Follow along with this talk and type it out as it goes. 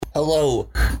Hello,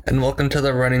 and welcome to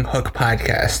the Running Hook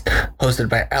Podcast, hosted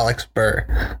by Alex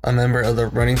Burr, a member of the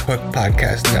Running Hook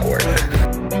Podcast Network.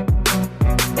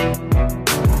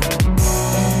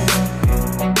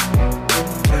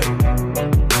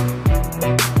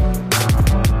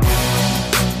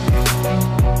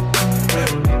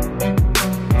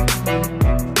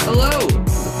 Hello,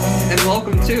 and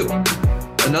welcome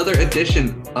to another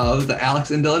edition of the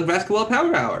Alex and Dylan Basketball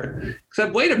Power Hour.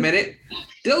 Except, wait a minute.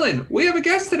 Dylan, we have a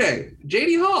guest today,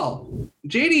 JD Hall.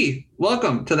 JD,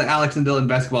 welcome to the Alex and Dylan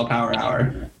Basketball Power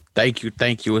Hour. Thank you.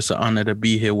 It's an honor to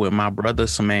be here with my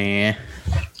brothers, man.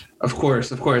 Of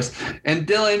course. And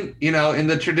Dylan, in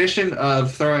the tradition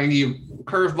of throwing you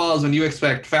curveballs when you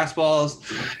expect fastballs,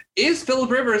 is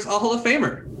Phillip Rivers a Hall of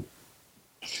Famer?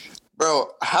 Bro,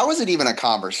 how is it even a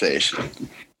conversation?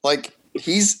 Like,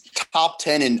 he's top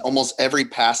 10 in almost every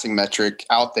passing metric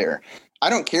out there.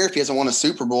 I don't care if he hasn't won a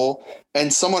Super Bowl.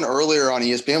 And someone earlier on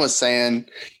ESPN was saying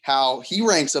how he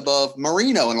ranks above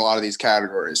Marino in a lot of these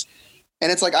categories. And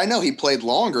it's like, I know he played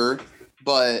longer,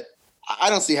 but I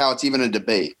don't see how it's even a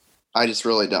debate. I just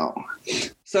really don't.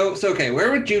 So okay,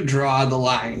 where would you draw the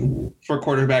line for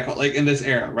quarterback, like in this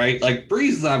era, right? Like, Brees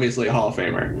is obviously a Hall of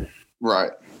Famer.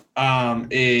 Right.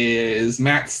 Is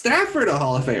Matt Stafford a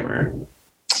Hall of Famer?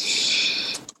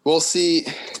 Well, see,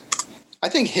 I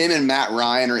think him and Matt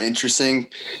Ryan are interesting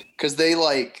because they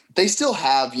still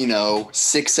have,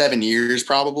 6-7 years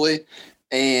probably.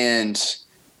 And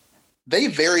they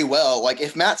very well, like,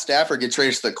 if Matt Stafford gets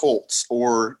traded to the Colts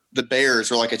or the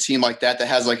Bears or like a team like that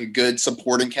has like a good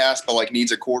supporting cast but like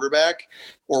needs a quarterback,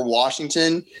 or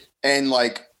Washington and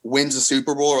like wins a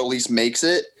Super Bowl or at least makes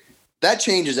it, that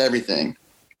changes everything.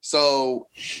 So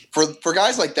for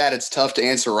guys like that, it's tough to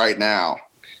answer right now.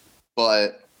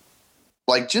 But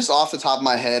like, just off the top of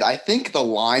my head, I think the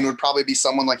line would probably be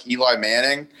someone like Eli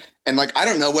Manning. And like, I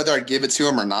don't know whether I'd give it to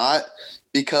him or not,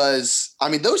 because I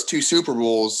mean, those two Super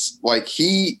Bowls, like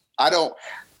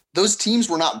those teams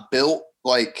were not built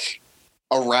like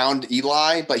around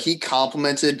Eli, but he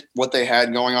complemented what they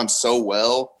had going on so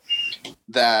well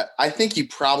that I think you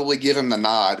probably give him the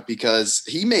nod because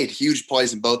he made huge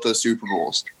plays in both those Super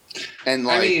Bowls. And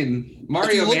like, I mean,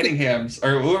 Mario Manningham's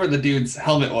or whoever the dude's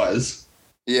helmet was.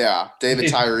 Yeah, David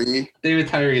Tyree,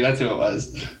 that's who it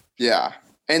was. Yeah.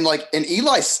 And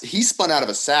Eli, he spun out of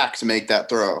a sack to make that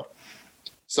throw.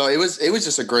 So it was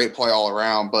just a great play all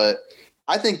around. But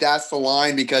I think that's the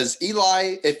line because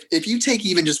Eli, if you take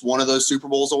even just one of those Super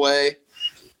Bowls away,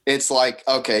 it's like,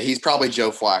 okay, he's probably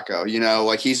Joe Flacco,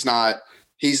 like he's not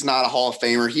a Hall of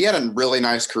Famer. He had a really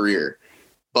nice career.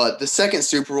 But the second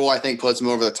Super Bowl, I think, puts him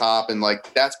over the top. And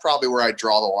like, that's probably where I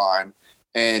draw the line.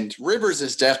 And Rivers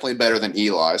is definitely better than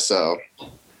Eli, so.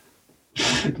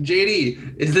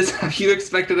 JD, is this how you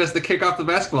expected us to kick off the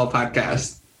basketball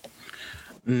podcast?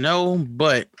 No,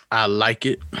 but I like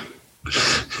it.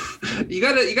 You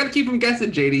gotta keep them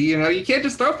guessing, JD. You can't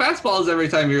just throw fastballs every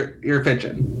time you're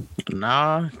pitching.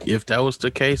 Nah, if that was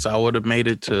the case, I would have made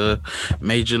it to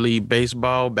Major League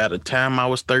Baseball by the time I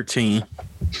was 13.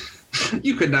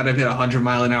 You could not have hit a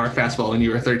 100-mile-an-hour fastball when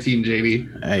you were 13,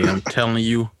 JD. Hey, I'm telling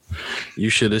you. You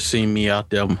should have seen me out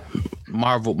there.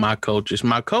 Marveled my coaches.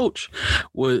 My coach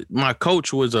was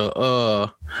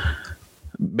a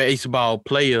baseball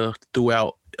player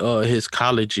throughout his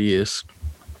college years.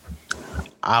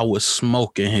 I was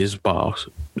smoking his balls,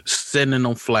 sending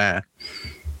them flying.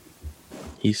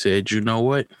 He said, "You know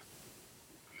what?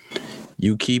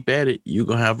 You keep at it. You're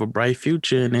gonna have a bright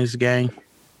future in this game."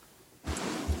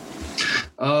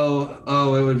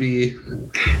 Oh, it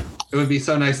would be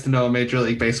so nice to know a Major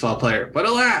League Baseball player. But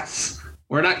alas,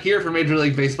 we're not here for Major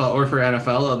League Baseball or for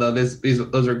NFL, although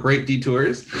those are great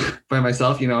detours by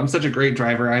myself. I'm such a great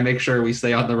driver. I make sure we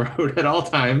stay on the road at all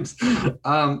times.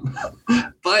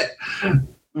 But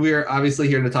we're obviously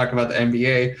here to talk about the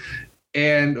NBA.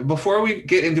 And before we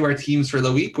get into our teams for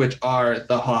the week, which are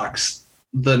the Hawks,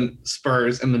 the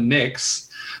Spurs, and the Knicks,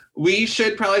 we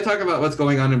should probably talk about what's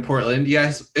going on in Portland.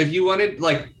 Yes, if you wanted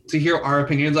to hear our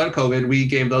opinions on COVID, we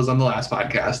gave those on the last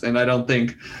podcast, and I don't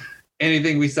think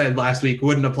anything we said last week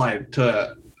wouldn't apply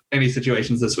to any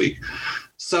situations this week.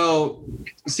 So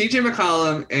CJ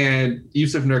McCollum and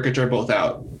Jusuf Nurkic are both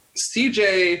out.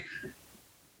 CJ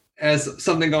has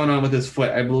something going on with his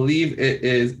foot. I believe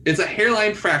it's a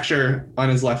hairline fracture on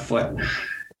his left foot.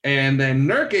 And then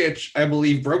Nurkic, I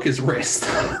believe, broke his wrist.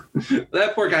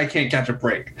 That poor guy can't catch a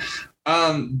break.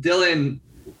 Dylan,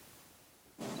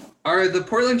 are the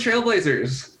Portland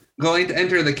Trailblazers going to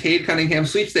enter the Cade Cunningham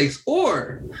sweepstakes,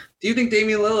 or do you think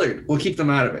Damian Lillard will keep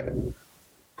them out of it?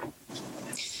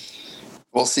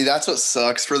 Well, see, that's what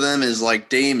sucks for them is like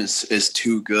Dame is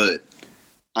too good.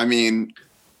 I mean,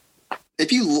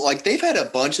 if you like, they've had a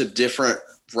bunch of different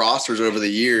rosters over the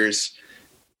years,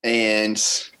 and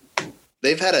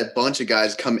they've had a bunch of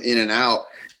guys come in and out,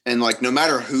 and like no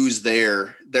matter who's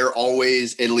there, they're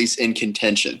always at least in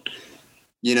contention.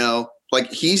 You know,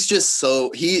 like he's just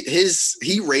so he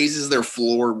raises their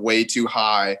floor way too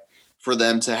high for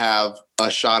them to have a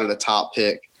shot at a top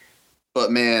pick. But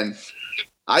man,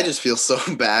 I just feel so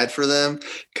bad for them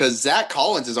because Zach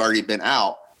Collins has already been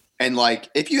out. And like,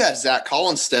 if you have Zach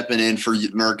Collins stepping in for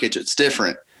Nurkic, it's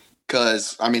different.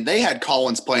 Because, I mean, they had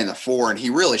Collins playing the 4, and he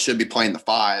really should be playing the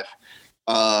 5.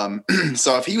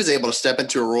 So if he was able to step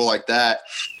into a role like that,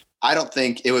 I don't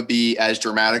think it would be as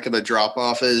dramatic of a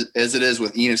drop-off as it is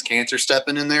with Enes Kanter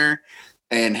stepping in there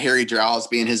and Harry Giles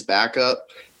being his backup.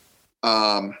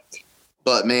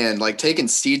 But, man, like, taking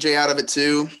CJ out of it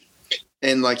too,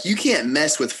 and, like, you can't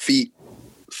mess with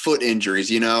foot injuries,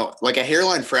 you know? Like, a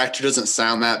hairline fracture doesn't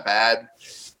sound that bad,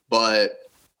 but,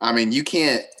 I mean, you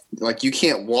can't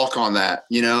walk on that,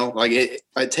 you know? Like,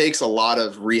 it takes a lot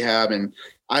of rehab, and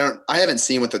I haven't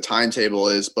seen what the timetable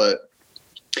is, but,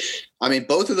 I mean,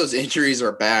 both of those injuries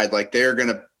are bad. Like, they're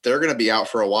gonna be out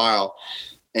for a while,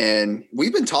 and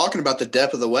we've been talking about the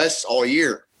depth of the West all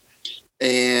year,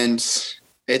 and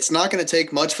it's not going to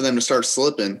take much for them to start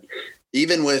slipping.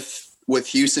 Even with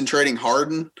Houston trading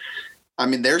Harden, I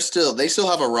mean, they still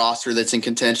have a roster that's in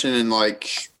contention, and like,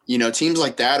 you know, teams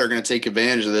like that are going to take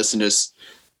advantage of this and just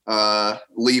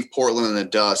leave Portland in the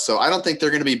dust. So I don't think they're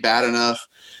going to be bad enough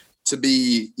to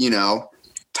be, you know,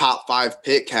 top 5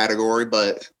 pick category,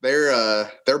 but their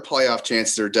playoff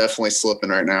chances are definitely slipping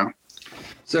right now.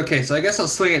 So I guess I'll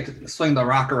swing the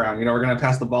rock around. You know, we're gonna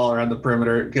pass the ball around the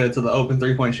perimeter, get it to the open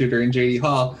 3-point shooter in JD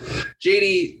Hall.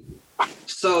 JD,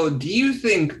 so do you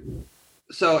think?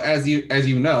 So as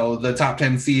you know, the top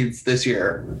 10 seeds this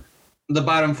year, the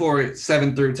bottom 4,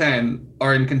 7 through 10,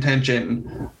 are in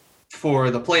contention for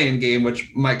the play-in game,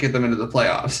 which might get them into the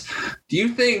playoffs. Do you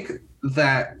think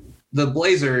that the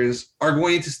Blazers are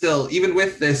going to still, even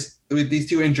with these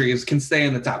 2 injuries, can stay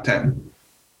in the top 10?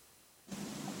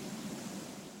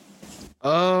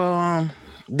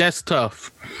 That's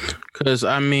tough. Because,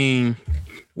 I mean,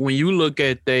 when you look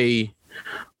at the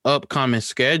upcoming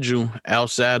schedule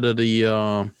outside of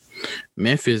the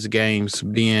Memphis games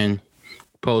being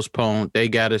postponed, they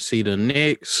got to see the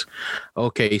Knicks,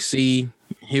 OKC,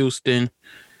 Houston,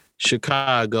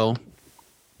 Chicago,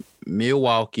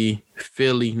 Milwaukee,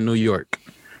 Philly, New York.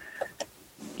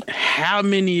 How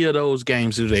many of those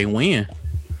games do they win?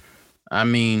 I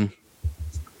mean,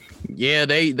 yeah,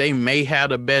 they may have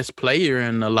the best player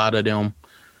in a lot of them,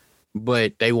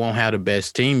 but they won't have the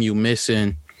best team. You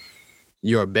missing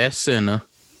your best center.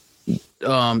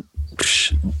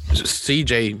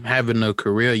 CJ having a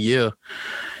career year.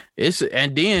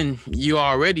 And then you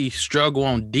already struggle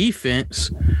on defense.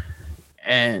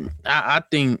 And I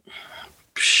think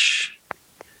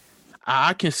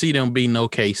I can see them beating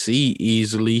OKC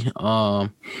easily.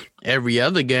 Every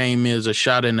other game is a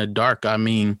shot in the dark. I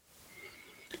mean,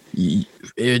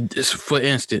 for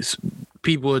instance,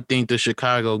 people would think the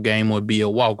Chicago game would be a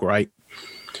walk, right?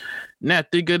 Now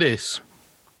think of this.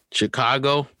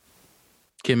 Chicago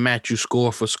can match you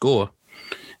score for score.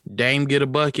 Dame get a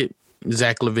bucket,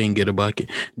 Zach LaVine get a bucket.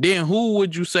 Then who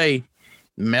would you say?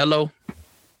 Melo,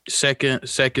 second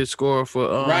scorer for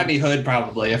Rodney Hood,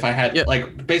 probably, if I had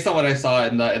like based on what I saw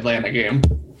in the Atlanta game.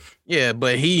 Yeah,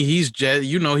 but he's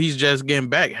just getting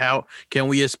back. How can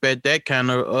we expect that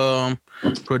kind of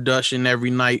production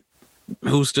every night?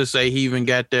 Who's to say he even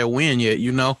got that win yet?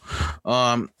 You know,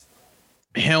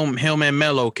 him and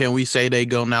Melo, can we say they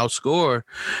gonna outscore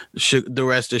the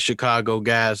rest of Chicago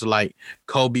guys like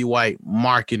Kobe White,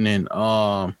 Markkanen,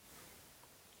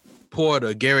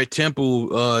 Porter, Garrett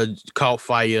Temple caught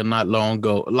fire not long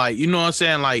ago. Like, you know what I'm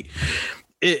saying? Like,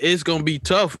 it's gonna be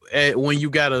tough when you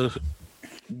gotta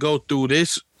go through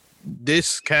this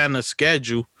kind of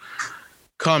schedule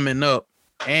coming up,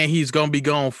 and he's gonna be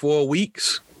gone 4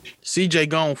 weeks. CJ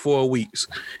gone 4 weeks.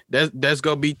 That's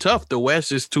gonna be tough. The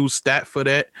West is too stacked for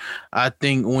that. I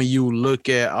think when you look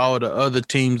at all the other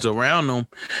teams around them,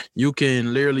 you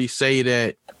can literally say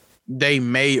that they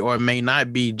may or may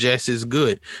not be just as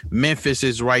good. Memphis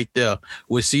is right there.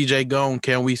 With CJ gone,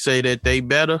 can we say that they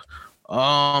better?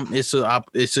 It's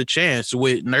a chance.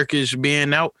 With Nurkic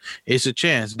being out, it's a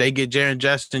chance. They get Jaren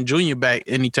Jackson Jr. back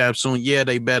anytime soon. Yeah,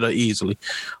 they better easily.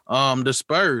 The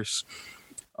Spurs,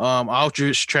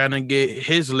 Aldridge trying to get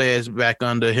his legs back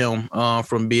under him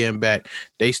from being back.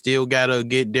 They still gotta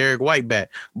get Derek White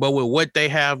back. But with what they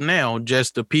have now,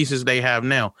 just the pieces they have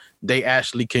now, they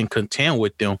actually can contend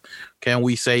with them. Can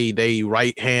we say they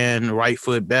right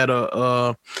foot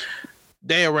better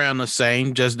They around the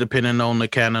same, just depending on the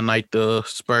kind of night the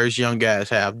Spurs young guys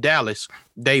have. Dallas,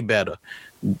 they better.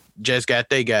 Just got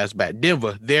their guys back.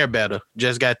 Denver, they're better.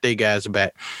 Just got their guys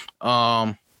back.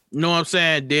 Know what I'm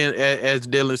saying? Then, as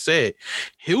Dylan said,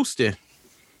 Houston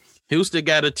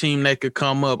got a team that could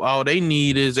come up. All they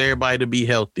need is everybody to be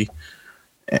healthy.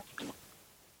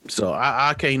 So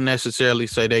I can't necessarily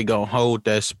say they gonna hold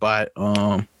that spot.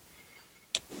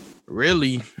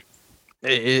 Really,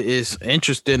 it's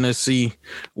interesting to see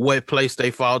what place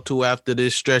they fall to after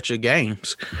this stretch of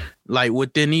games. Like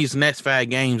within these next 5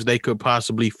 games, they could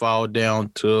possibly fall down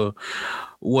to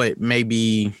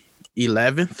maybe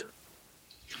 11th.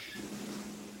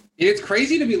 It's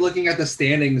crazy to be looking at the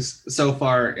standings so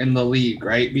far in the league,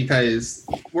 right? Because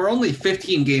we're only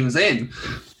 15 games in,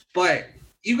 but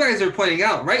you guys are pointing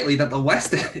out rightly that the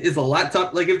West is a lot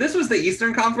tough. Like if this was the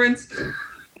Eastern Conference,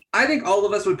 I think all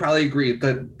of us would probably agree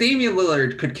that Damian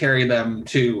Lillard could carry them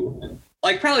to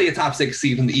like probably a top 6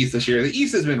 seed in the East this year. The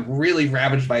East has been really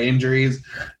ravaged by injuries.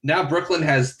 Now Brooklyn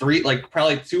has 3, like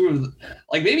probably 2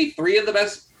 of, maybe 3 of the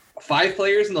best 5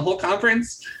 players in the whole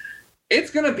conference. It's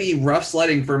going to be rough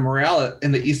sledding for morale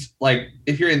in the East. Like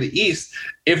if you're in the East,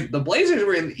 if the Blazers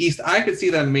were in the East, I could see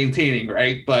them maintaining,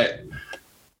 right? But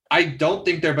I don't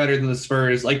think they're better than the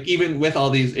Spurs, like even with all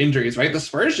these injuries, right? The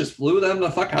Spurs just flew them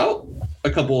the fuck out a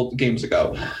couple games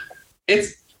ago.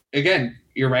 It's, again,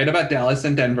 you're right about Dallas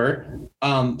and Denver.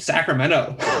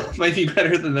 Sacramento might be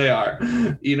better than they are,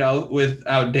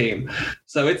 without Dame.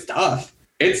 So it's tough.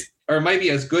 Or it might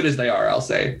be as good as they are, I'll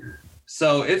say.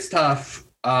 So it's tough.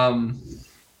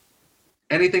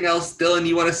 Anything else, Dylan,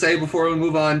 you want to say before we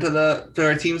move on to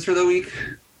our teams for the week?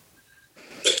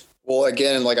 Well,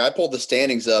 again, I pulled the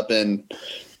standings up, and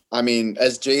I mean,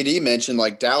 as JD mentioned,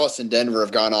 Dallas and Denver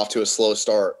have gone off to a slow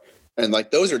start, and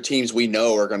those are teams we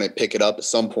know are going to pick it up at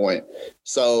some point.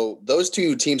 So those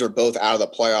 2 teams are both out of the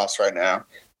playoffs right now.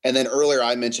 And then earlier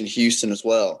I mentioned Houston as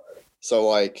well.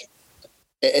 So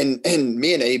and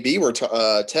me and AB were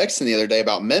texting the other day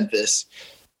about Memphis.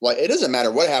 It doesn't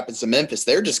matter what happens to Memphis;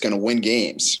 they're just going to win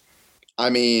games. I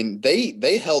mean,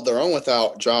 they held their own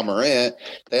without Ja Morant.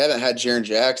 They haven't had Jaren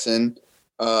Jackson.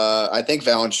 I think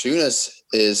Valanciunas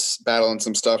is battling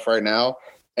some stuff right now,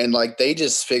 and they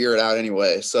just figure it out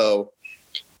anyway. So,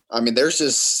 I mean, there's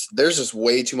just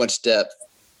way too much depth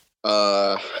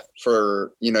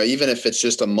for even if it's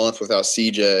just a month without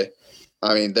CJ.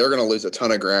 I mean, they're going to lose a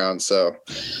ton of ground. So,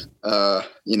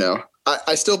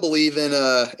 I still believe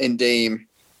in Dame.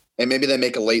 And maybe they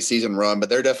make a late season run, but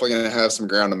they're definitely going to have some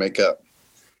ground to make up.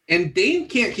 And Dame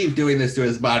can't keep doing this to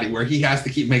his body where he has to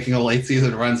keep making a late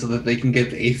season run so that they can get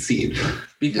the 8th seed.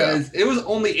 Because It was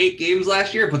only 8 games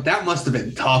last year, but that must have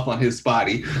been tough on his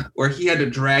body where he had to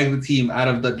drag the team out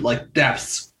of the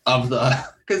depths of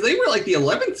because they were the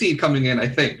 11th seed coming in, I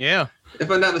think. Yeah. If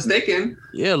I'm not mistaken.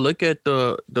 Yeah, look at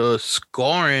the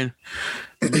scoring.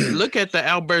 Look at the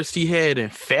outbursts he had in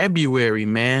February,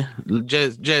 man.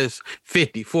 Just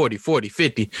 50, 40, 40,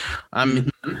 50. I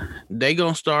mean, they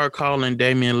going to start calling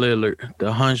Damian Lillard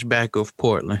the hunchback of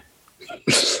Portland.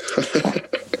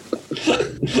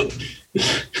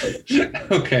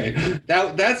 Okay.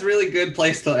 That's really good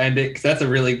place to end it because that's a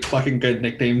really fucking good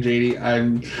nickname, JD.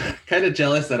 I'm kind of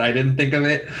jealous that I didn't think of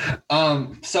it.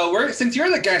 So since you're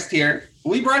the guest here,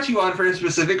 we brought you on for a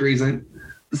specific reason.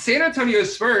 The San Antonio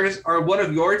Spurs are one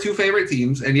of your 2 favorite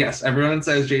teams. And yes, everyone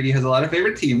says JD has a lot of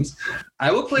favorite teams. I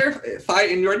will clarify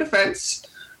in your defense.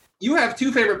 You have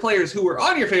 2 favorite players who were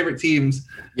on your favorite teams.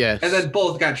 Yes. And then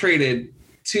both got traded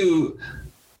to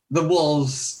the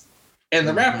Wolves and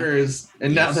the Raptors,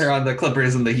 and now they're on the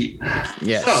Clippers and the Heat.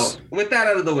 Yes. So, with that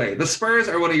out of the way, the Spurs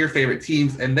are one of your favorite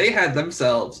teams, and they had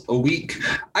themselves a week.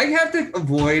 I have to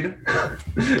avoid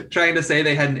trying to say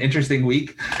they had an interesting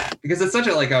week because it's such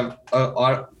a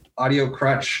audio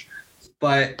crutch.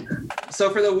 But so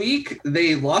for the week,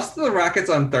 they lost to the Rockets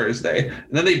on Thursday, and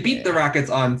then they beat the Rockets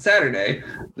on Saturday.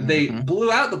 They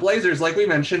blew out the Blazers, like we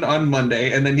mentioned, on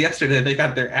Monday, and then yesterday they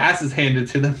got their asses handed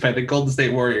to them by the Golden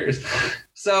State Warriors.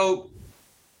 So,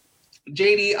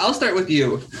 JD, I'll start with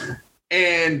you.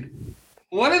 And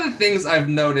one of the things I've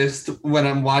noticed when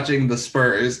I'm watching the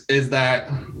Spurs is that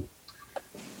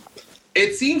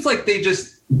it seems like they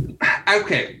just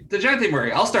okay. DeJounte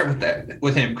Murray. I'll start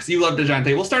with him because you love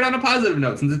DeJounte. We'll start on a positive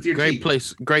note since it's your team.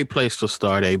 Great place to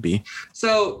start, AB.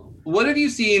 So, what have you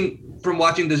seen from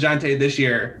watching DeJounte this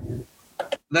year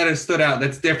that has stood out?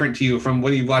 That's different to you from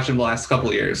what you've watched in the last couple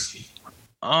of years.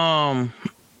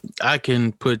 I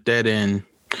can put that in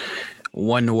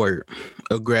one word: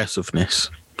 aggressiveness.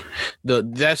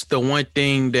 That's the one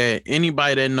thing that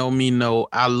anybody that know me know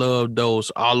I love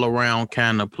those all around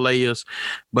kind of players.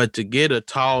 But to get a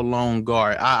tall, long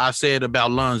guard, I said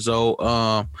about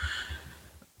Lonzo,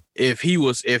 if he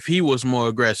was more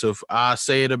aggressive, I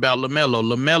say it about LaMelo.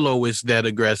 LaMelo is that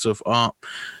aggressive.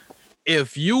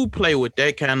 If you play with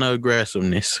that kind of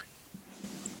aggressiveness,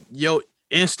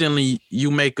 instantly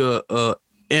you make a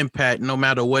impact no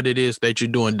matter what it is that you're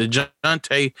doing.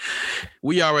 DeJounte,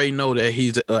 we already know that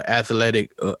he's an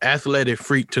athletic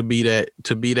freak to be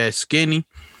that skinny.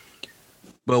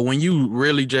 But when you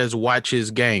really just watch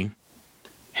his game,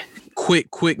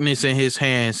 quickness in his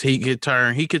hands, he could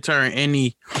turn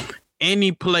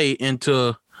any play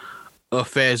into a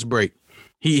fast break.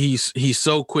 He's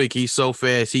so quick. He's so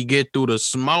fast. He get through the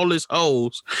smallest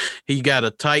holes. He got a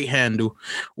tight handle.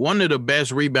 One of the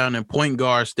best rebounding point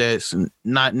guards that's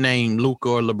not named Luka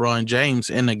or LeBron James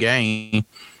in the game.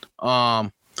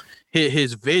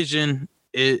 His vision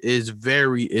is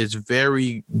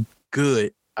very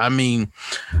good. I mean,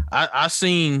 I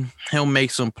seen him make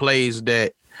some plays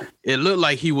that it looked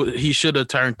like he should have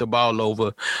turned the ball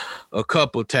over a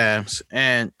couple times,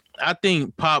 and I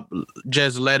think Pop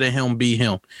just letting him be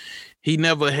him. He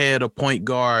never had a point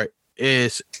guard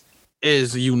as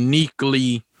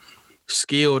uniquely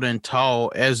skilled and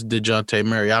tall as DeJounte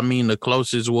Murray. I mean, the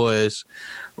closest was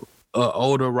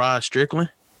older Rod Strickland.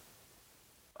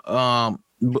 That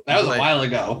was a while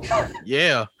ago.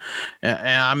 Yeah,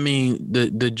 and I mean the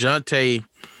DeJounte.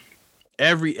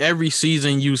 Every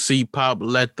season you see Pop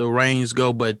let the reins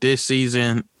go, but this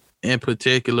season in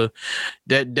particular,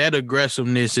 that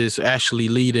aggressiveness is actually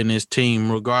leading his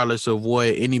team, regardless of what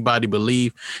anybody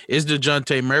believe. It's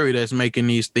DeJounte Murray that's making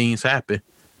these things happen.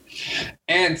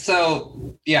 And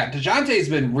so, yeah, DeJounte's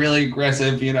been really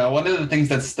aggressive. You know, one of the things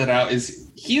that stood out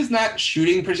is he's not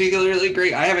shooting particularly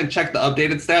great. I haven't checked the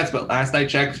updated stats, but last I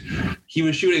checked, he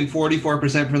was shooting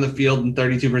 44% from the field and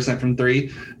 32% from three,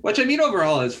 which I mean,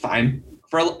 overall is fine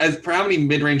for how many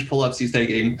mid-range pull-ups he's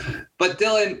taking. But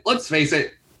Dylan, let's face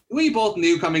it, we both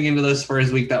knew coming into this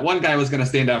Spurs week that one guy was going to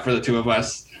stand out for the two of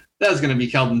us. That was going to be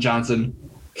Keldon Johnson.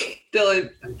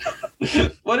 Dylan,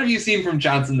 what have you seen from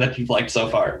Johnson that you've liked so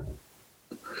far?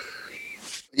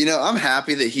 You know, I'm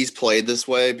happy that he's played this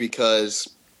way because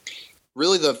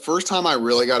really the first time I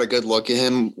really got a good look at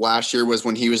him last year was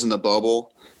when he was in the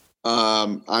bubble.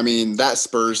 I mean, that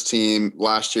Spurs team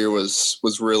last year was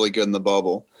really good in the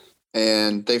bubble,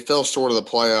 and they fell short of the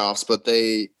playoffs, but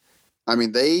they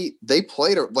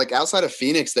played like outside of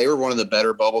Phoenix, they were one of the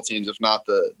better bubble teams, if not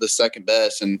the second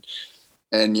best.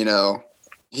 And you know,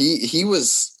 he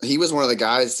was one of the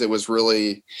guys that was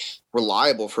really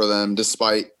reliable for them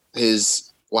despite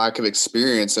his lack of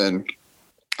experience. And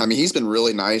I mean, he's been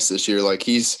really nice this year. Like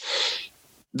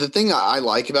the thing I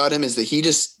like about him is that he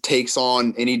just takes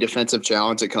on any defensive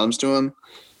challenge that comes to him,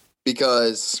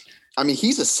 because I mean,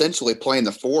 he's essentially playing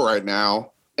the four right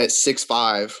now at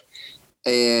 6'5".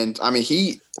 And I mean,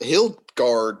 he'll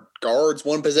guard guards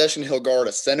one possession, he'll guard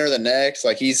a center the next.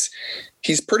 Like he's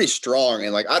pretty strong,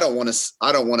 and like I don't want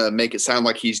to make it sound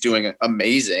like he's doing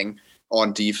amazing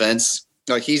on defense.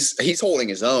 Like he's holding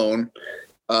his own,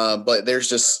 but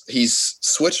he's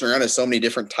switching around to so many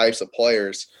different types of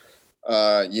players.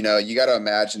 You know, you got to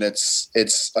imagine it's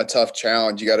a tough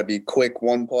challenge. You got to be quick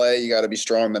one play, you got to be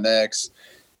strong the next,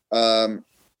 and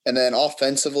then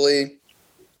offensively,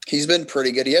 he's been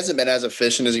pretty good. He hasn't been as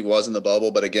efficient as he was in the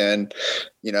bubble, but again,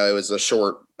 you know, it was a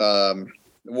short,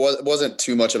 wasn't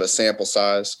too much of a sample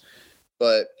size.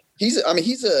 But he's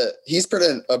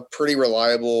been a pretty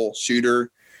reliable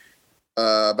shooter,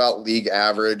 about league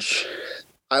average.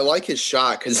 I like his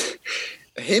shot because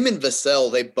him and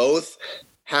Vassell, they both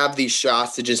have these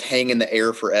shots that just hang in the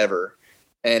air forever,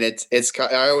 and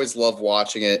I always love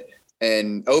watching it.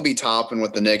 And Obi Toppin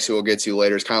with the Knicks, who we'll get to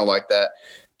later, is kind of like that.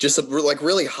 Just like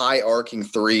really high arcing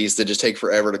threes that just take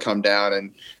forever to come down.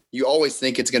 And you always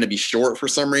think it's going to be short for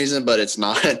some reason, but it's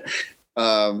not.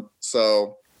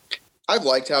 So I've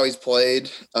liked how he's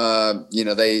played. You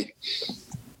know,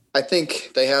 I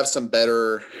think they have some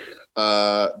better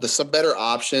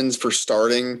options for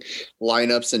starting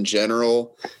lineups in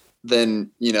general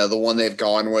than, you know, the one they've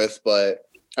gone with. But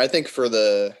I think for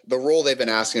the role they've been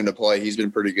asking him to play, he's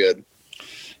been pretty good.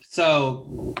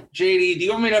 So, JD, do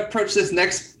you want me to approach this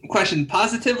next question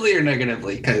positively or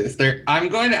negatively? Because I'm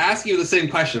going to ask you the same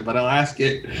question, but I'll ask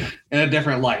it in a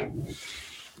different light.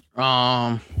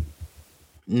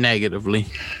 Negatively.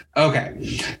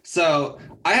 Okay. So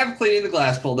I have Cleaning the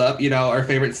Glass pulled up, our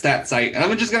favorite stat site. And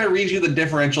I'm just going to read you the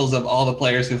differentials of all the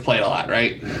players who've played a lot,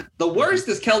 right? The worst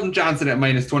is Keldon Johnson at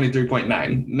minus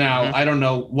 23.9. Now, I don't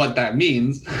know what that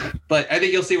means, but I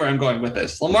think you'll see where I'm going with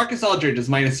this. LaMarcus Aldridge is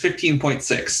minus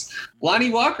 15.6.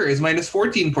 Lonnie Walker is minus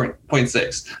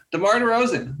 14.6. DeMar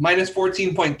DeRozan, minus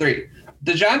 14.3.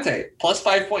 DeJounte, plus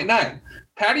 5.9.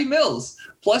 Patty Mills,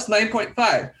 plus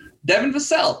 9.5. Devin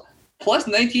Vassell, plus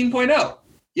 19.0.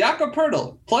 Jakob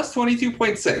Poeltl, plus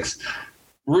 22.6.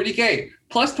 Rudy Gay,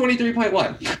 plus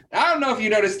 23.1. I don't know if you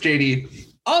noticed, JD,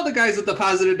 all the guys with the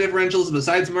positive differentials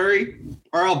besides Murray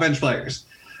are all bench players.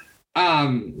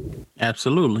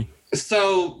 Absolutely.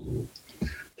 So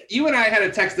you and I had a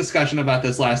text discussion about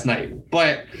this last night,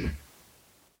 but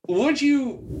would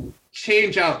you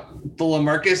change out the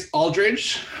LaMarcus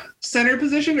Aldridge center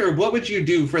position, or what would you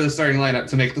do for the starting lineup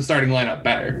to make the starting lineup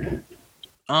better?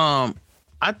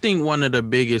 I think one of the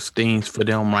biggest things for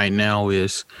them right now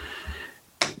is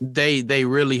they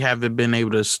really haven't been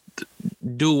able to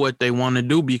do what they want to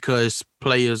do because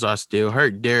players are still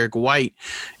hurt. Derek White.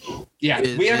 Yeah,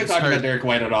 we haven't talked about Derek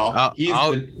White at all.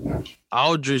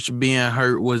 Aldridge being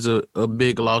hurt was a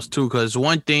big loss too, because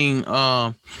one thing,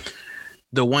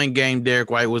 the one game Derek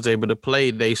White was able to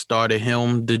play, they started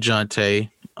him, DeJounte,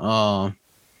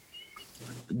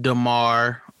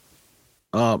 DeMar.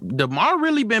 DeMar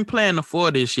really been playing the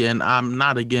 4 this year, and I'm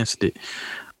not against it.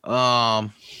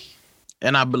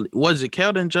 And I believe, was it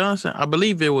Keldon Johnson? I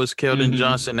believe it was Keldon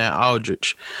Johnson and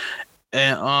Aldridge.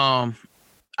 And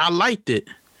I liked it.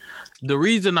 The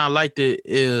reason I liked it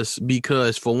is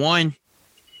because, for one,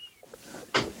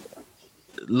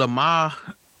 Lamar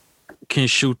can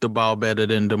shoot the ball better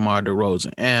than DeMar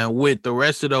DeRozan. And with the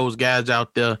rest of those guys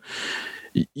out there,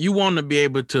 you want to be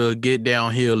able to get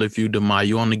downhill if you DeMar.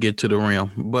 You want to get to the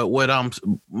rim. But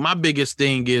my biggest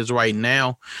thing is right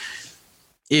now,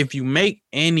 if you make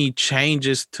any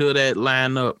changes to that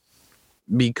lineup,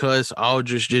 because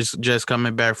Aldridge just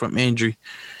coming back from injury,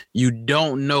 you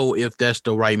don't know if that's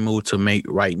the right move to make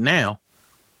right now.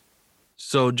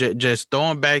 So just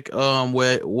throw him back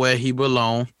where he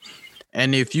belongs.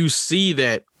 And if you see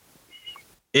that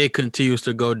it continues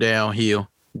to go downhill,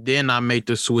 then I make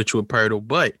the switch with Poeltl.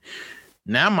 But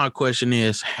now my question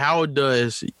is, how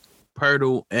does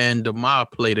Poeltl and DeMar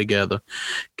play together?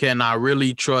 Can I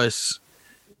really trust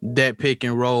that pick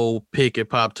and roll, pick and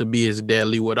pop to be as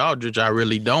deadly with Aldridge? I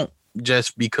really don't,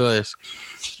 just because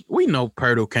we know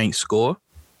Poeltl can't score.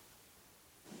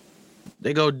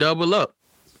 They go double up.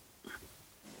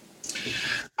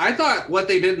 I thought what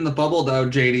they did in the bubble, though,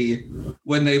 JD,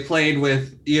 when they played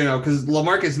with, because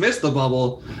LaMarcus missed the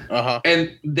bubble,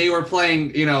 and they were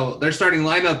playing, their starting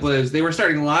lineup they were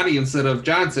starting Lonnie instead of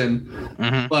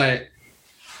Johnson, but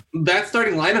that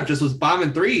starting lineup just was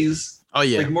bombing threes. Oh,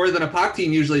 yeah. Like more than a POC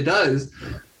team usually does.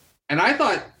 And I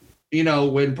thought,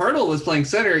 when Poeltl was playing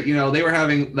center, they were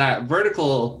having that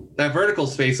vertical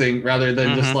spacing rather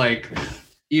than just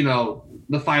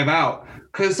the 5 out.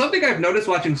 Because something I've noticed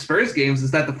watching Spurs games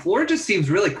is that the floor just seems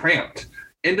really cramped.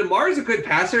 And DeMar's a good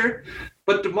passer,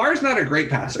 but DeMar's not a great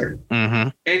passer.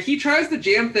 And he tries to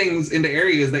jam things into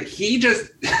areas that he's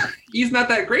not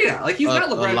that great at. Like, he's not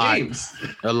LeBron James.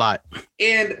 A lot.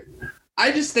 And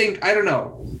I just think, I don't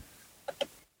know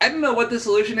what the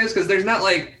solution is, because there's not,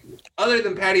 other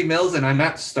than Patty Mills, and I'm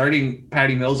not starting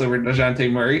Patty Mills over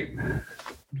DeJounte Murray,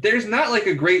 there's not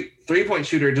a great three-point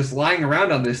shooter just lying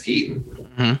around on this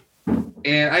team.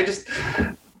 And I just,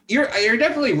 you're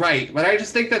definitely right, but I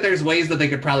just think that there's ways that they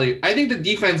could I think the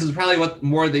defense is probably what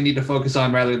more they need to focus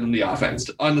on rather than the offense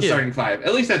on the starting 5.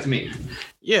 At least that's me.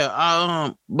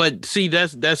 Yeah, but see,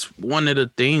 that's one of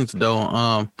the things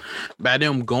though. By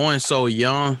them going so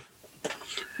young,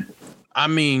 I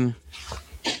mean,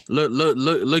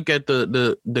 look at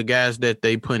the guys that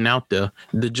they putting out there.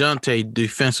 DeJounte,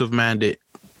 defensive minded,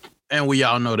 and we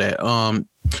all know that.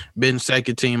 Been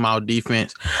second team all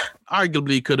defense.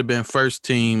 Arguably could have been first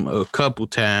team a couple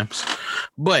times,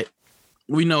 but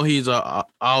we know he's a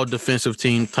all defensive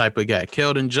team type of guy.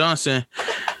 Keldon Johnson,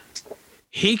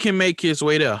 he can make his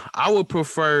way there. I would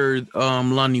prefer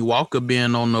Lonnie Walker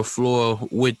being on the floor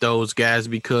with those guys,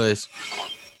 because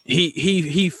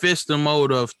he fits the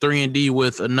mode of 3-and-D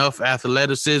with enough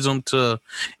athleticism to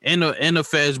in a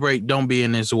fast break, don't be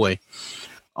in his way.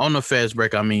 On the fast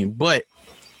break, I mean. But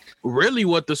really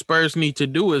what the Spurs need to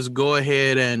do is go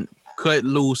ahead and cut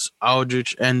loose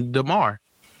Aldridge and DeMar.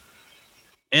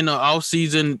 In the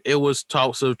offseason, it was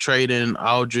talks of trading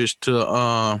Aldridge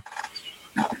to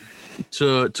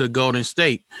Golden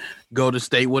State. Golden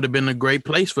State would have been a great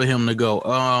place for him to go.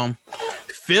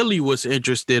 Philly was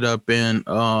interested up in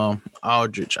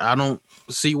Aldridge. I don't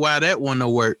see why that wouldn't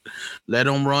work. Let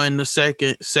them run the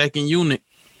second unit.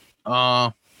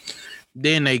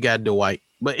 Then they got Dwight.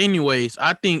 But anyways,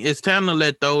 I think it's time to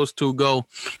let those two go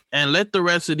and let the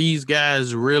rest of these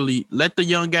guys let the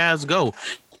young guys go.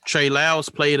 Trey Lyles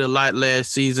played a lot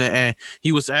last season, and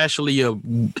he was actually a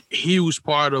huge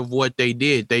part of what they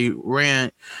did. They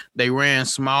ran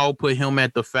small, put him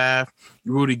at the 5.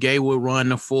 Rudy Gay would run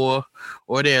the 4,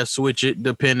 or they'll switch it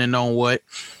depending on what.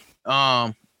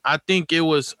 I think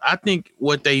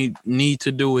what they need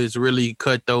to do is really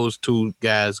cut those two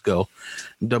guys go,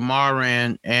 DeMar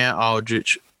and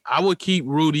Aldridge. I would keep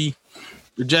Rudy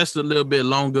just a little bit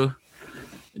longer,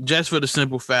 just for the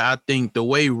simple fact I think the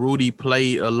way Rudy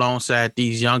played alongside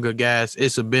these younger guys,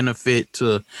 it's a benefit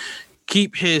to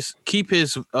keep his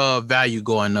value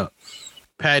going up.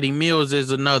 Patty Mills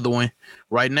is another one.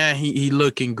 Right now, he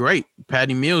looking great.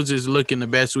 Patty Mills is looking the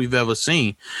best we've ever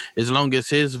seen. As long as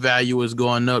his value is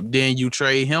going up, then you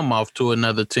trade him off to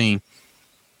another team.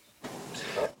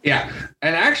 Yeah,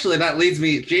 and actually that leads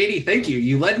me, JD, thank you.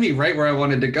 You led me right where I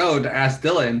wanted to go to ask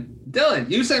Dylan. Dylan,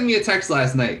 you sent me a text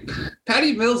last night.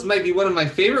 Patty Mills might be one of my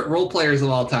favorite role players of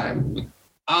all time.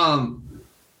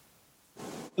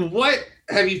 What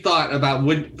have you thought about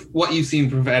what you've seen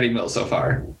from Patty Mills so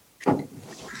far?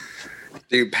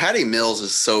 Dude, Patty Mills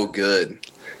is so good.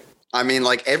 I mean,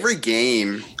 like every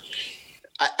game,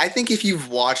 I think if you've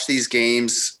watched these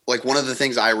games, like one of the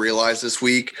things I realized this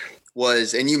week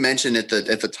was, and you mentioned at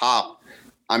the top,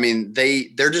 I mean,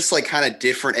 they're just like kind of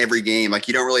different every game. Like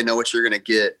you don't really know what you're going to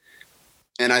get.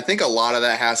 And I think a lot of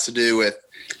that has to do with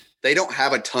they don't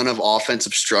have a ton of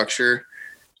offensive structure.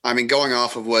 I mean, going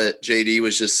off of what JD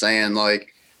was just saying,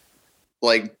 like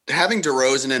having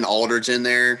DeRozan and Aldridge in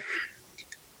there,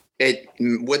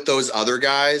 with those other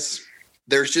guys,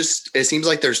 it seems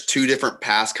like there's two different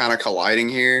paths kind of colliding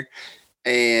here.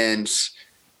 And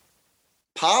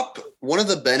Pop, one of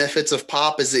the benefits of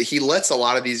Pop is that he lets a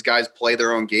lot of these guys play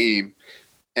their own game.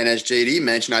 And as JD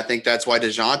mentioned, I think that's why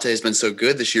DeJounte has been so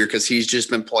good this year, because he's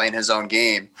just been playing his own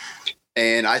game.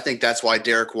 And I think that's why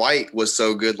Derek White was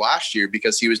so good last year,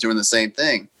 because he was doing the same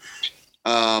thing.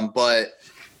 But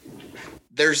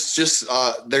there's just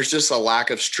a lack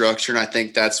of structure, and I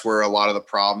think that's where a lot of the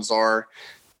problems are.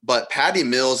 But Patty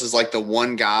Mills is like the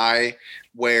one guy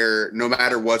where no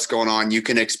matter what's going on, you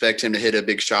can expect him to hit a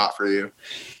big shot for you.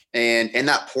 And in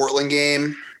that Portland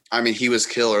game, I mean, he was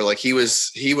killer. Like he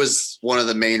was one of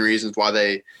the main reasons why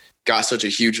they got such a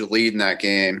huge lead in that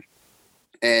game.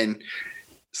 And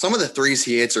some of the threes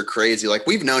he hits are crazy. Like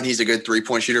we've known he's a good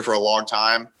 3-point shooter for a long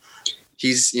time.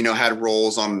 He's, had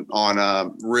roles on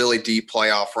really deep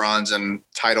playoff runs and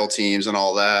title teams and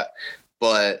all that.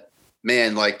 But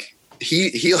man, like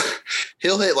he'll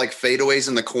hit like fadeaways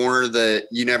in the corner that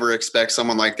you never expect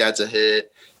someone like that to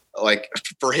hit. Like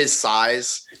for his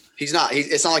size, it's not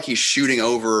like he's shooting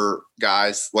over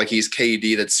guys like he's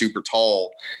KD that's super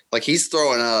tall. Like he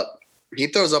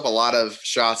throws up a lot of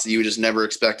shots that you would just never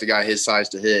expect a guy his size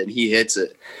to hit, and he hits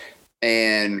it.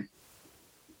 And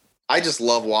I just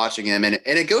love watching him. And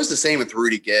it goes the same with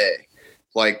Rudy Gay.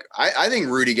 Like I think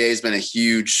Rudy Gay has been a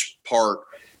huge part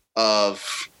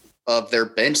of their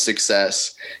bench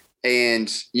success.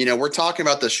 And, we're talking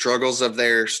about the struggles of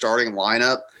their starting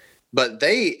lineup, but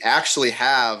they actually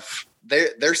have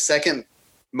their second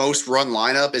most run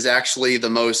lineup is actually the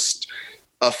most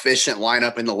efficient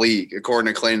lineup in the league,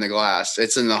 according to Cleaning the Glass.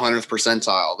 It's in the 100th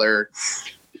percentile. They're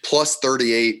plus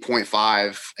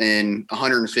 38.5 in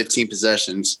 115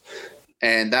 possessions.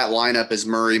 And that lineup is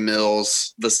Murray,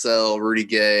 Mills, Vassell, Rudy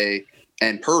Gay,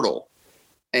 and Pirtle.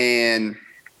 And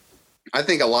I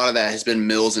think a lot of that has been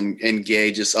Mills and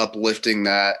Gay just uplifting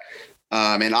that.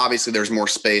 And obviously there's more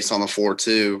space on the floor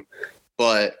too.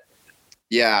 But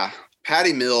yeah,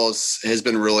 Patty Mills has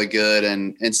been really good,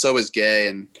 and so is Gay.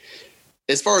 And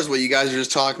as far as what you guys are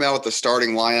just talking about with the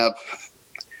starting lineup,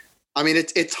 I mean,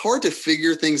 it's hard to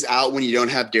figure things out when you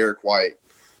don't have Derek White.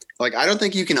 Like, I don't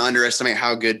think you can underestimate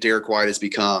how good Derek White has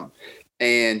become.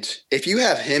 And if you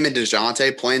have him and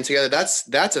DeJounte playing together,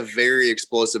 that's a very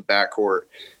explosive backcourt.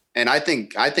 And I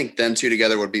think them two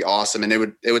together would be awesome, and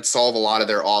it would solve a lot of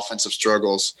their offensive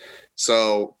struggles.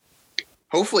 So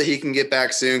hopefully he can get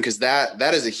back soon, because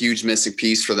that is a huge missing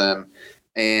piece for them.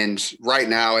 And right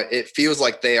now it feels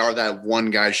like they are that one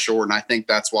guy short, and I think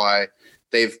that's why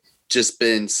they've just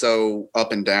been so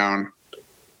up and down.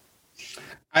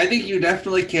 I think you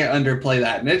definitely can't underplay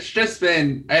that. And it's just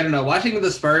been, I don't know, watching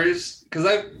the Spurs, because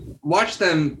I've watched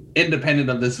them independent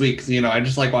of this week, because, I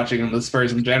just like watching the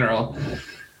Spurs in general.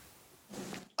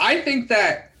 I think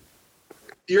that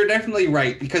you're definitely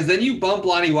right, because then you bump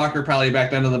Lonnie Walker probably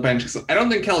back down to the bench. I don't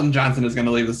think Keldon Johnson is going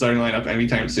to leave the starting lineup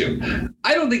anytime soon.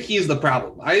 I don't think he's the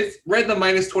problem. I read the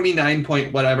minus 29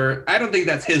 point whatever. I don't think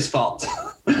that's his fault.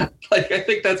 I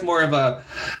think that's more of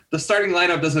the starting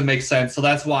lineup doesn't make sense. So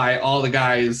that's why all the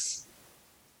guys,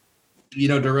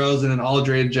 DeRozan and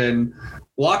Aldridge and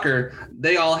Walker,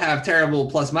 they all have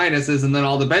terrible plus minuses. And then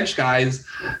all the bench guys,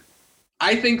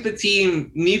 I think the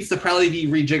team needs to probably be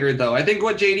rejiggered, though. I think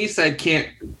what JD said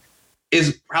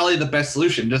is probably the best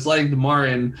solution, just letting DeMar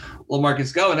and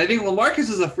LaMarcus go. And I think LaMarcus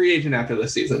is a free agent after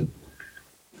this season.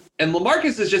 And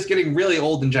LaMarcus is just getting really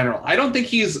old in general. I don't think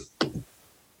this is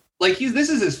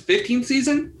his 15th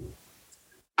season.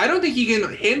 I don't think he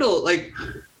can handle,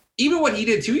 even what he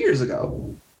did 2 years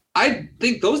ago. I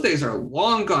think those days are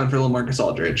long gone for LaMarcus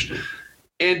Aldridge.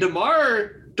 And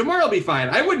DeMar will be fine.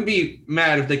 I wouldn't be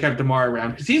mad if they kept DeMar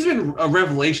around, because he's been a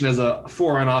revelation as a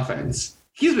 4 on offense.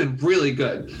 He's been really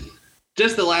good.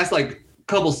 Just the last,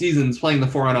 couple seasons playing the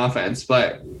 4 on offense.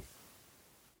 But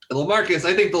LaMarcus,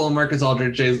 I think the LaMarcus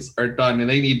Aldridge days are done, and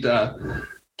they need to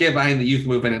get behind the youth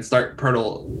movement and start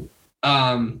Pirtle.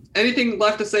 Anything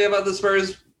left to say about the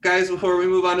Spurs, guys, before we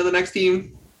move on to the next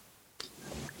team?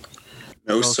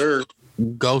 No, sir.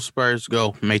 Go Spurs,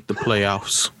 go. Make the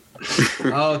playoffs.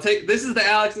 This is the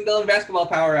Alex and Dylan Basketball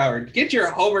Power Hour. Get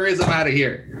your homerism out of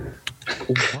here.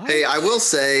 What? Hey, I will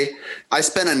say I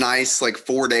spent a nice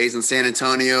 4 days in San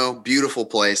Antonio. Beautiful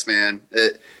place, man.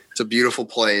 It's a beautiful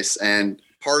place, and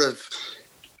part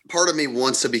of me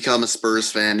wants to become a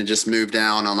Spurs fan and just move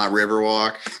down on my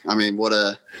Riverwalk. I mean, what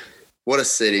a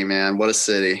city, man. What a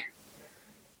city.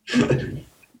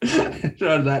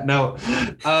 On that note,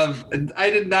 I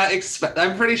did not expect.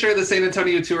 I'm pretty sure the San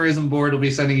Antonio Tourism Board will be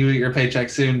sending you your paycheck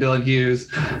soon, Dylan Hughes.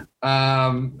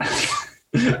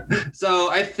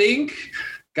 So I think,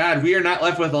 God, we are not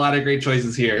left with a lot of great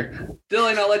choices here.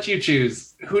 Dylan, I'll let you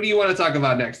choose. Who do you want to talk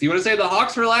about next? Do you want to say the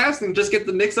Hawks for last and just get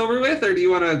the Knicks over with, or do you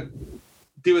want to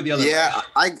do it the other way? Yeah,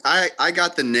 I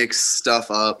got the Knicks stuff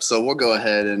up, so we'll go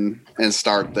ahead and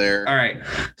start there. All right.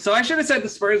 So I should have said the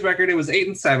Spurs record. It was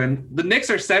 8-7. The Knicks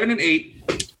are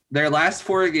 7-8. Their last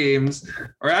 4 games,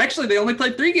 or actually they only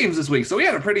played 3 games this week. So we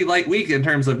had a pretty light week in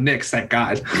terms of Knicks, thank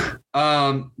God.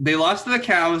 They lost to the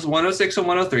Cavs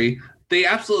 106-103. They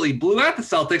absolutely blew out the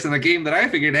Celtics in a game that I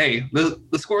figured, hey, the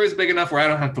score is big enough where I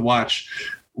don't have to watch.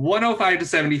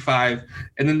 105-75.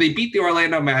 And then they beat the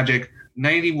Orlando Magic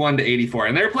 91-84.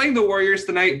 And they're playing the Warriors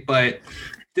tonight, but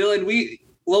Dylan, we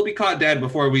will be caught dead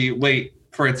before we wait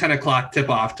for a 10 o'clock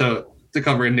tip-off to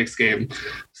cover a Knicks game.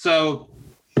 So,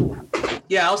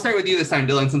 yeah, I'll start with you this time,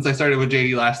 Dylan, since I started with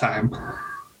JD last time.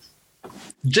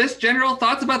 Just general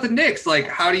thoughts about the Knicks.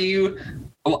 How do you...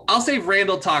 Well, I'll save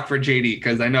Randall talk for JD,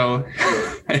 because I know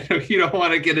you don't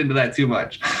want to get into that too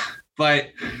much.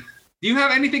 But do you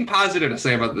have anything positive to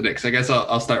say about the Knicks? I guess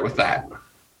I'll start with that.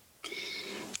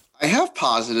 I have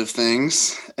positive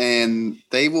things, and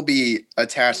they will be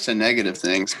attached to negative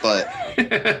things. But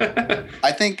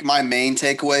I think my main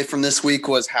takeaway from this week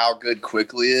was how good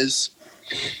Quickly is.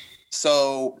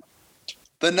 So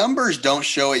the numbers don't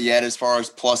show it yet as far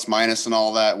as plus minus and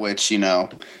all that, which,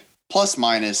 plus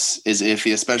minus is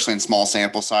iffy, especially in small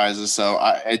sample sizes. So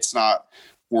it's not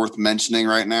worth mentioning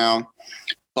right now.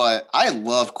 But I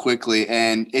love Quickly,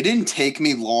 and it didn't take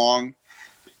me long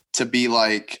to be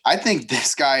I think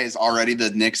this guy is already the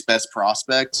Knicks' best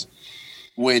prospect,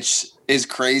 which is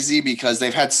crazy because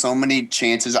they've had so many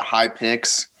chances at high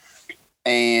picks,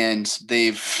 and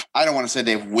I don't want to say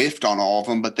they've whiffed on all of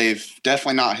them, but they've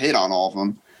definitely not hit on all of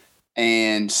them.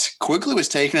 And Quickly was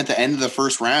taken at the end of the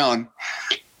first round.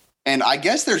 And I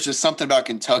guess there's just something about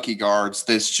Kentucky guards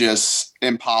that's just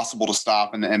impossible to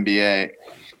stop in the NBA,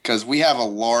 because we have a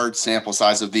large sample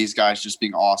size of these guys just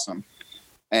being awesome.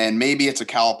 And maybe it's a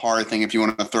Calipari thing if you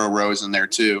want to throw Rose in there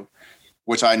too,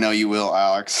 which I know you will,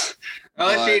 Alex. Oh,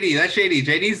 that's JD. That's JD.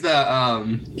 JD's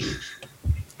the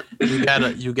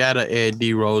You gotta add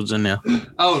D Rose in there.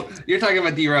 Oh, you're talking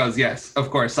about D Rose, yes, of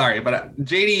course. Sorry, but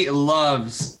JD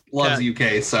loves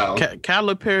UK. So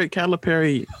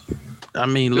Calipari. I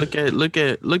mean, look at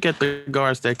the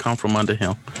guards that come from under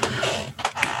him.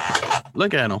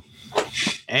 Look at him,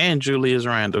 and Julius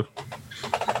Randle.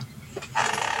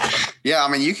 Yeah,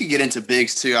 I mean, you could get into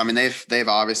bigs too. I mean, they've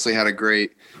obviously had a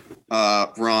great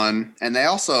run, and they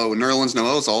also Nerlens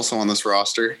Noel is also on this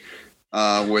roster,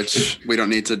 which we don't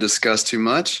need to discuss too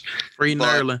much. Free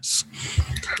Nerlens.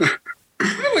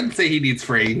 I wouldn't say he needs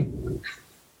free.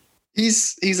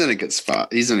 He's in a good spot.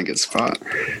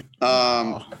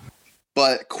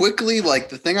 But Quickly,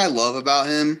 the thing I love about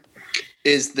him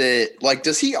is that,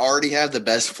 does he already have the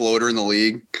best floater in the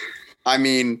league? I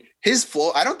mean, his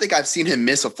float, I don't think I've seen him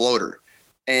miss a floater.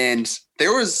 And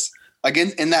there was,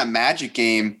 again, in that Magic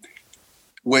game,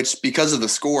 which because of the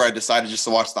score, I decided just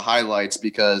to watch the highlights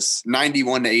because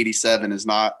 91-87 is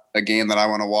not a game that I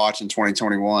want to watch in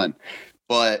 2021.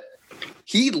 But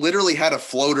he literally had a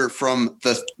floater from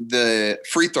the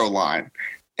free throw line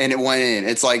and it went in.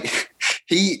 It's like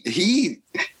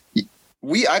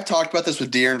I've talked about this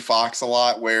with De'Aaron Fox a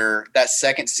lot, where that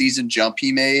second season jump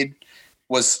he made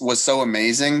was so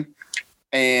amazing.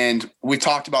 And we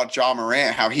talked about Ja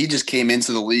Morant, how he just came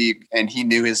into the league and he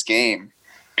knew his game.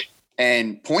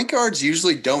 And point guards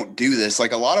usually don't do this.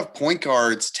 Like, a lot of point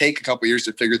guards take a couple years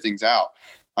to figure things out.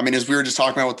 I mean, as we were just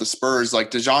talking about with the Spurs, like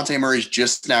DeJounte Murray's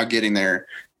just now getting there.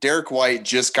 Derek White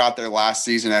just got there last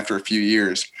season after a few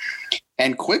years.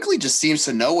 And quickly just seems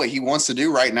to know what he wants to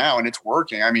do right now, and it's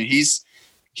working. I mean, he's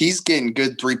getting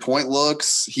good three-point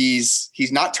looks. He's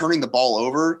not turning the ball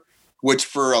over, which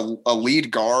for a lead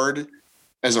guard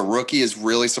as a rookie is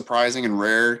really surprising and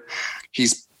rare.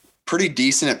 He's pretty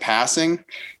decent at passing.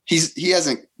 He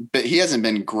hasn't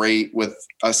been great with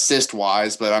assist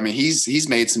wise, but I mean he's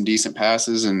made some decent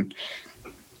passes, and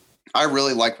I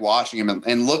really like watching him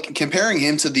and comparing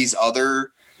him to these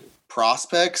other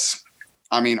prospects.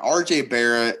 I mean, RJ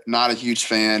Barrett, not a huge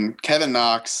fan. Kevin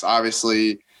Knox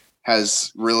obviously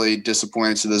has really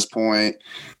disappointed to this point.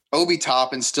 Obi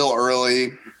Toppin still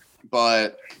early,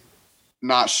 but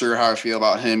not sure how I feel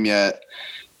about him yet.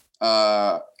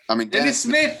 I mean, Dennis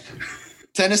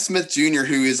Smith Jr.,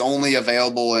 who is only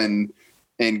available in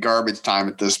garbage time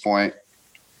at this point.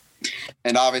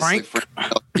 And obviously Frank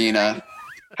Ntilikina.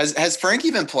 Has Frank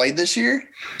even played this year?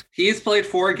 He's played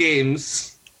 4 games.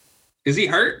 Is he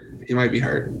hurt? He might be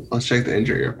hurt. Let's check the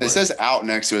injury report. It says out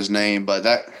next to his name, but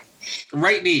that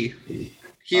right knee.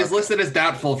 He is listed as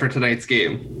doubtful for tonight's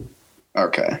game.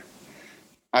 Okay.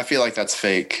 I feel like that's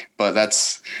fake, but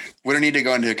we don't need to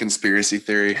go into a conspiracy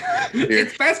theory here.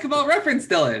 It's Basketball Reference,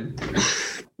 Dylan.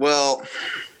 Well,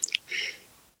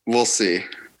 we'll see.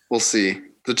 We'll see.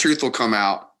 The truth will come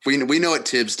out. We know what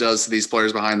Tibbs does to these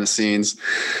players behind the scenes.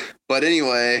 But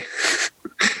anyway,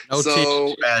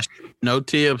 no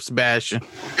Tibbs bashing.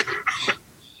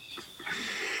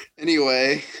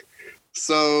 Anyway,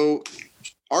 so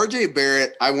RJ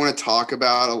Barrett, I want to talk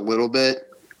about a little bit.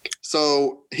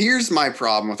 So here's my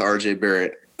problem with RJ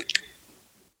Barrett.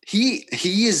 He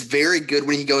is very good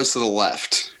when he goes to the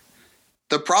left.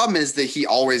 The problem is that he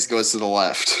always goes to the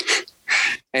left.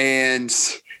 And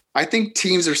I think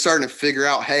teams are starting to figure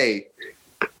out, hey,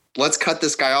 let's cut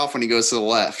this guy off when he goes to the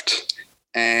left.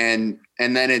 And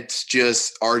then it's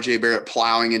just RJ Barrett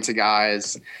plowing into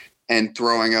guys and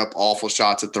throwing up awful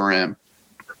shots at the rim.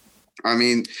 I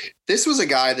mean, this was a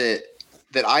guy that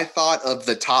I thought of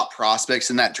the top prospects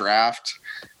in that draft.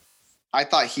 I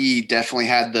thought he definitely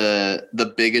had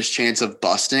the biggest chance of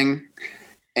busting.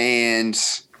 And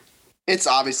it's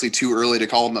obviously too early to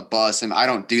call him a bust, and I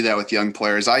don't do that with young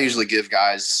players. I usually give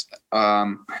guys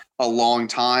a long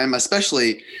time,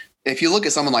 especially if you look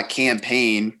at someone like Cam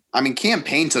Payne. I mean, Cam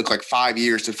Payne took like 5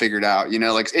 years to figure it out. You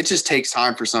know, like it just takes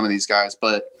time for some of these guys.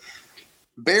 But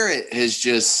Barrett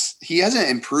he hasn't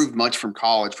improved much from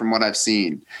college from what I've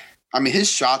seen. I mean, his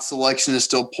shot selection is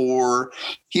still poor.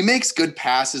 He makes good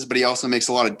passes, but he also makes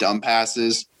a lot of dumb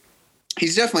passes.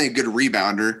 He's definitely a good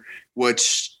rebounder,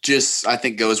 which just I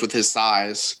think goes with his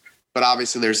size. But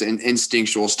obviously there's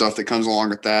instinctual stuff that comes along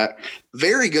with that.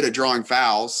 Very good at drawing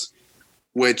fouls,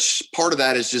 which part of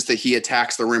that is just that he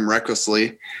attacks the rim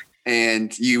recklessly,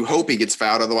 and you hope he gets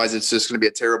fouled. Otherwise, it's just going to be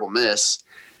a terrible miss.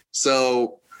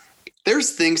 So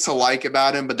there's things to like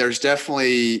about him, but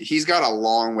he's got a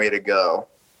long way to go.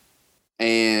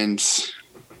 And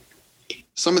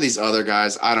some of these other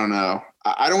guys, I don't know.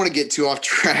 I don't want to get too off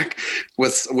track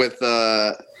with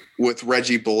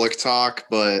Reggie Bullock talk,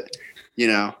 but you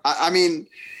know, I mean,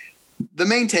 the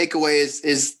main takeaway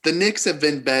is the Knicks have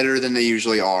been better than they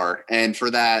usually are, and for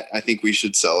that, I think we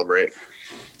should celebrate.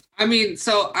 I mean,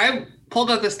 so I pulled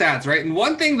out the stats, right? And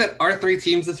one thing that our 3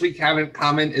 teams this week have in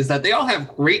common is that they all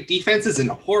have great defenses and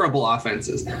horrible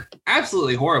offenses.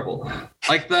 Absolutely horrible.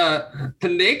 Like the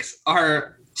Knicks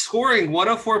are scoring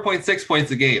 104.6 points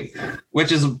a game,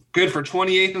 which is good for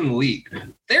 28th in the league.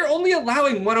 They're only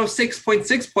allowing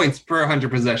 106.6 points per 100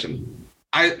 possession.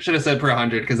 I should have said per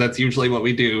 100 because that's usually what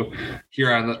we do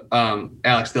here on the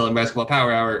Alex Dillon Basketball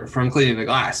Power Hour from Cleaning the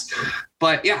Glass.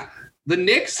 But yeah, the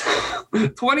Knicks,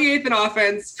 28th in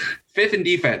offense, 5th in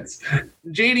defense.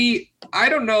 JD, I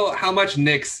don't know how much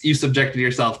Knicks you subjected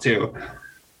yourself to,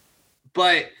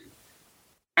 but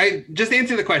I just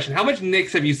answer the question. How much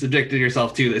Knicks have you subjected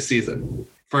yourself to this season,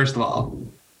 first of all?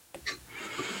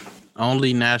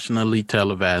 Only nationally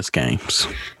televised games.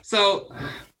 So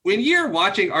when you're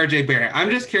watching RJ Barrett, I'm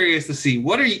just curious to see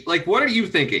what are you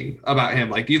thinking about him?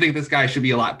 Like, do you think this guy should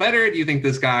be a lot better? Do you think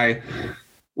this guy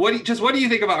what do you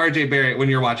think about RJ Barrett when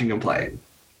you're watching him play?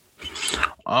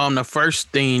 The first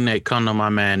thing that come to my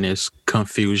mind is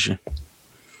confusion.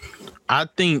 I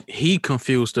think he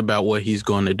confused about what he's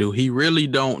going to do. He really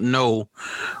don't know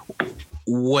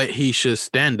what he should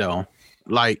stand on.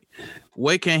 Like,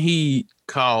 what can he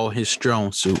call his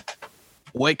strong suit?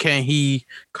 What can he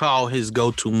call his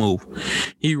go-to move?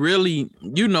 He really,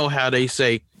 you know how they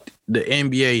say the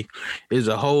NBA is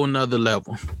a whole nother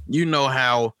level. You know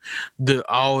how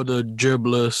all the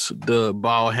dribblers, the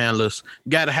ball handlers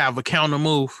got to have a counter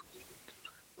move.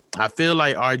 I feel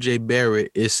like RJ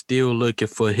Barrett is still looking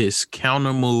for his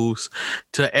counter moves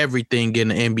to everything in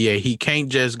the NBA. He can't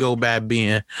just go by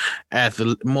being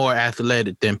more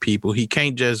athletic than people. He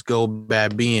can't just go by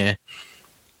being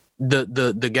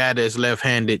the guy that's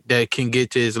left-handed that can get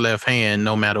to his left hand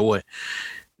no matter what.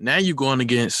 Now you're going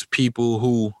against people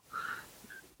who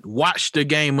watch the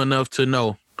game enough to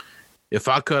know if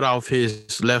I cut off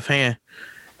his left hand,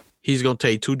 he's going to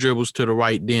take 2 dribbles to the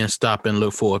right, then stop and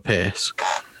look for a pass.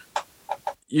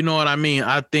 You know what I mean?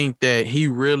 I think that he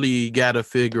really got to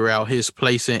figure out his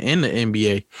placing in the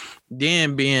NBA.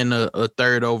 Then being a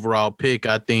third overall pick,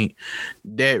 I think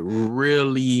that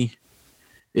really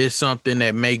is something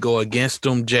that may go against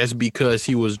him just because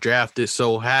he was drafted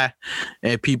so high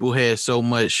and people had so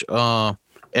much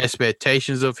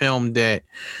expectations of him that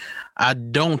I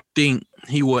don't think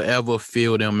he will ever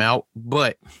fill them out.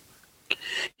 But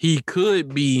he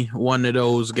could be one of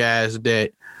those guys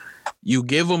that you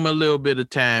give him a little bit of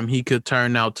time, he could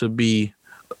turn out to be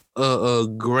a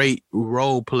great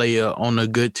role player on a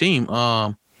good team.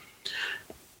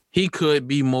 He could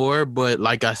be more, but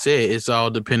like I said, it's all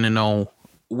depending on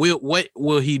what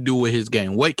will he do with his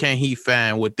game? What can he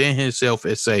find within himself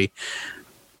and say,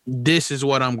 this is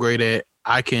what I'm great at.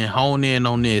 I can hone in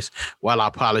on this while I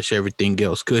polish everything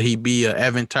else. Could he be a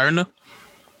Evan Turner?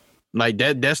 Like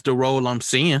that's the role I'm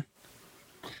seeing.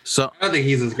 So I don't think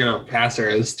he's as good a passer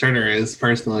as Turner is,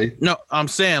 personally. No, I'm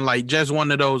saying like just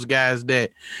one of those guys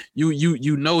that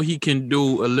you know he can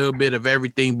do a little bit of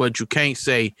everything, but you can't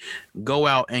say go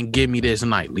out and give me this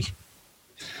nightly.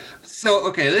 So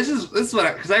okay, this is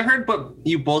what because I've heard what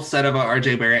you both said about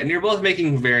RJ Barrett, and you're both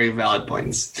making very valid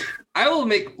points. I will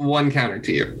make one counter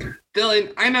to you,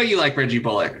 Dylan. I know you like Reggie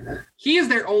Bullock. He is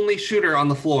their only shooter on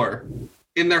the floor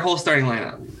in their whole starting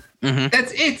lineup. Mm-hmm.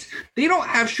 That's it. They don't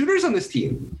have shooters on this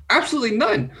team. Absolutely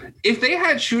none. If they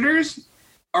had shooters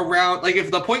around, like if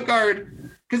the point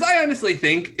guard, because I honestly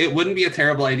think it wouldn't be a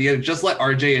terrible idea to just let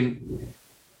RJ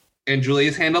and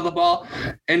Julius handle the ball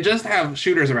and just have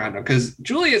shooters around them. Because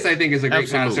Julius, I think, is a great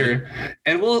passer.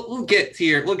 And we'll get to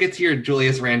your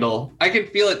Julius Randle. I can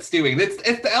feel it stewing.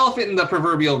 It's the elephant in the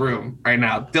proverbial room right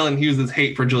now. Dylan Hughes'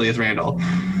 hate for Julius Randle.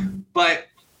 But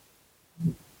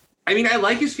I mean, I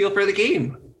like his feel for the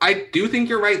game. I do think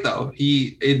you're right, though.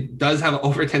 It does have an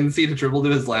over tendency to dribble to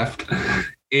his left.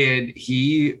 And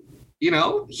he's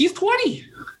 20.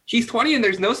 He's 20 and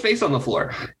there's no space on the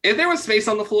floor. If there was space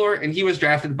on the floor and he was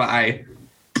drafted by,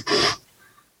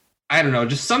 I don't know,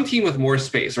 just some team with more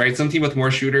space, right? Some team with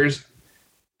more shooters,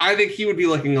 I think he would be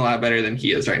looking a lot better than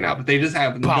he is right now. But they just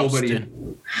have nobody.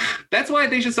 That's why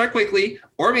they should start quickly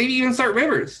or maybe even start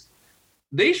Rivers.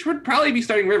 They should probably be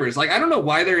starting Rivers. Like, I don't know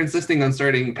why they're insisting on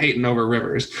starting Peyton over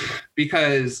Rivers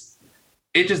because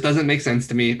it just doesn't make sense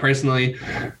to me personally.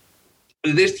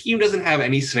 This team doesn't have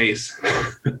any space.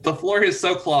 The floor is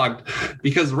so clogged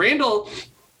because Randall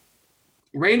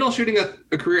shooting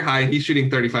a career high, he's shooting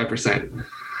 35%.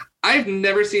 I've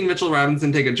never seen Mitchell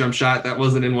Robinson take a jump shot that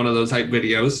wasn't in one of those hype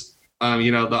videos, the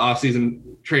offseason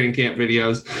training camp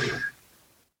videos.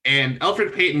 And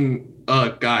Elfrid Payton,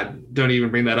 oh God, don't even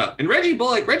bring that up. And Reggie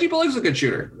Bullock's a good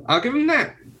shooter. I'll give him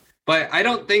that. But I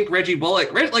don't think Reggie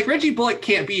Bullock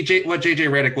can't be what JJ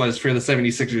Redick was for the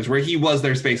 76ers, where he was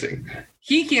their spacing.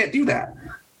 He can't do that.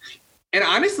 And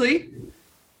honestly,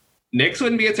 Knicks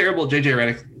wouldn't be a terrible JJ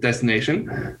Redick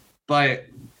destination. But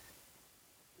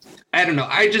I don't know.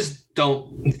 I just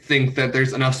don't think that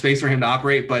there's enough space for him to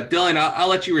operate. But Dylan, I'll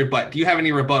let you rebut. Do you have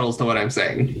any rebuttals to what I'm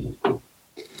saying?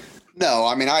 No,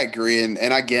 I mean, I agree. And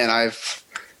again,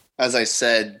 as I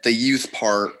said, the youth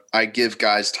part, I give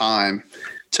guys time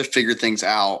to figure things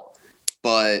out.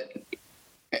 But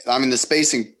I mean, the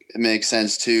spacing makes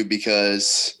sense too,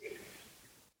 because,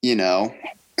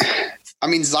 I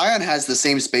mean, Zion has the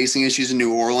same spacing issues in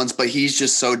New Orleans, but he's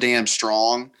just so damn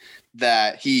strong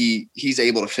that he's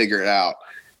able to figure it out.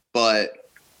 But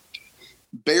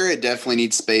Barrett definitely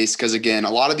needs space because, again,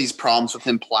 a lot of these problems with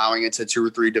him plowing into 2 or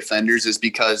 3 defenders is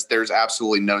because there's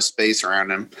absolutely no space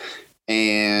around him.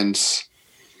 And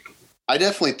I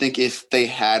definitely think if they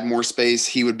had more space,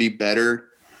 he would be better.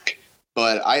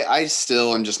 But I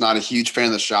still am just not a huge fan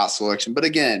of the shot selection. But,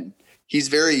 again, he's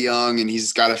very young and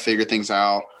he's got to figure things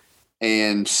out.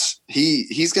 And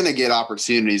he's going to get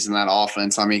opportunities in that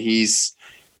offense. I mean, he's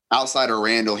outside of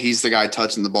Randall, he's the guy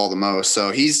touching the ball the most.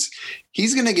 So he's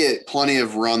going to get plenty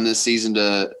of run this season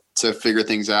to figure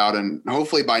things out. And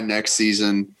hopefully by next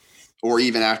season or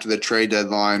even after the trade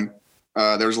deadline,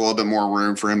 there's a little bit more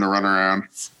room for him to run around.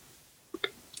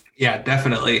 Yeah,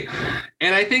 definitely.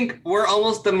 And I think we're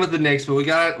almost done with the Knicks, but we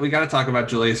got to talk about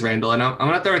Julius Randle. And I'm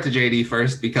going to throw it to JD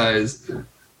first because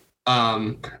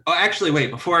actually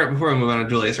wait, before we move on to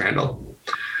Julius Randle.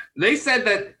 They said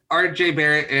that RJ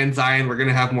Barrett and Zion were going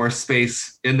to have more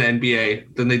space in the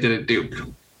NBA than they did at Duke.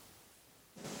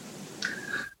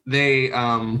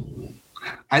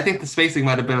 I think the spacing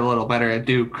might have been a little better at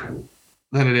Duke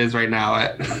than it is right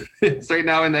now it's right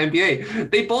now in the NBA.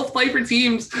 They both play for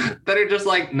teams that are just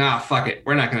like, nah, fuck it.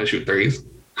 We're not going to shoot threes.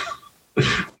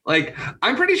 Like,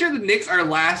 I'm pretty sure the Knicks are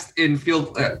last in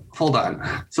field. Hold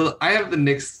on. So I have the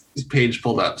Knicks page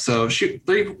pulled up. So shoot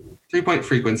 3-point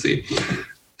frequency.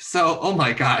 So, oh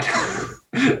my God,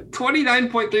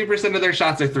 29.3% of their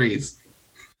shots are threes,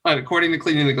 according to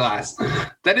Cleaning the Glass.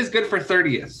 That is good for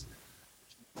 30th.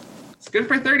 It's good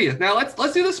for 30th. Now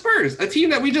let's do the Spurs, a team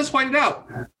that we just pointed out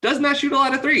does not shoot a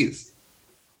lot of threes.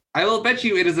 I will bet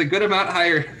you it is a good amount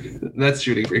higher. That's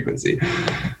shooting frequency.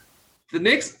 The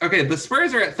Knicks, okay, the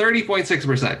Spurs are at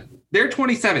 30.6%. They're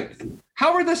 27th.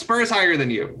 How are the Spurs higher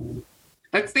than you?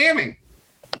 That's damning.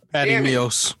 Patty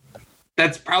Mills.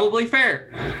 That's probably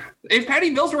fair. If Patty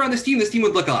Mills were on this team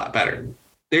would look a lot better.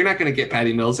 They're not going to get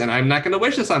Patty Mills, and I'm not going to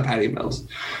wish this on Patty Mills.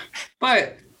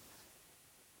 But,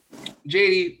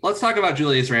 JD, let's talk about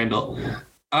Julius Randle.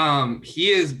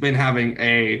 He has been having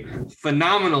a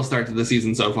phenomenal start to the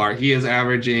season so far. He is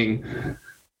averaging,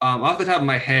 off the top of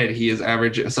my head,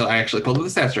 so I actually pulled up the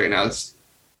stats right now. It's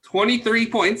 23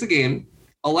 points a game,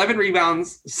 11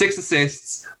 rebounds, 6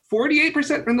 assists,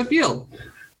 48% from the field.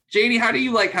 JD, how do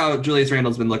you like how Julius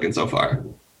Randle's been looking so far?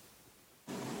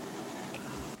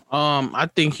 I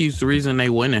think he's the reason they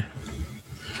winning.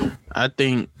 I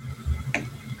think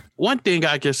one thing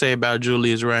I can say about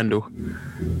Julius Randle,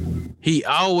 he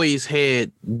always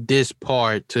had this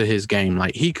part to his game.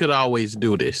 Like, he could always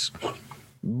do this.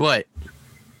 But,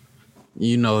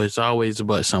 it's always a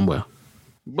but somewhere.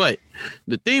 But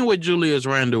the thing with Julius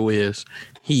Randle is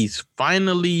he's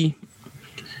finally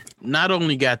not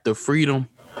only got the freedom,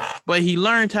 but he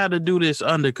learned how to do this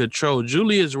under control.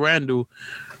 Julius Randle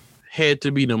had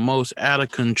to be the most out of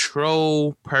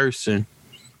control person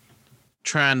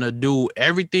trying to do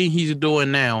everything he's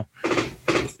doing now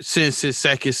since his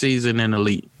second season in the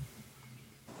league.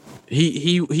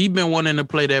 He been wanting to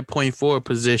play that point forward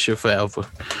position forever.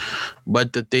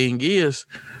 But the thing is,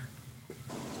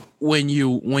 when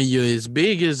you're as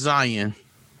big as Zion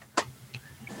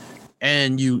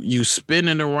and you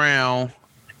spinning around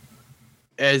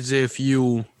as if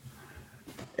you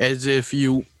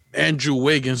Andrew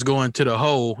Wiggins going to the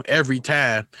hole every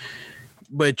time,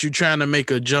 but you're trying to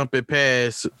make a jumping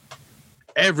pass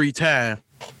every time,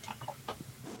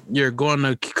 you're going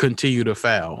to continue to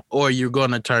foul or you're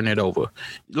going to turn it over.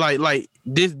 Like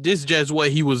this just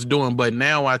what he was doing. But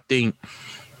now I think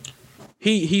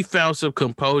he found some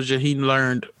composure. He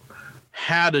learned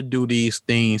how to do these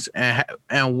things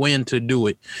and when to do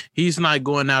it. He's not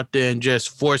going out there and just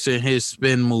forcing his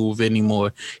spin move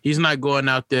anymore. He's not going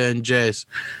out there and just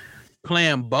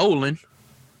playing bowling.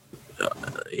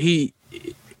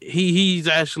 He's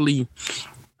actually,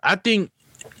 I think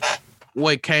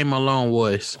what came along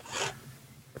was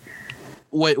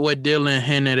what Dylan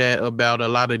hinted at about a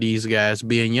lot of these guys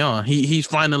being young. He's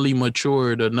finally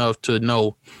matured enough to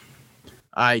know,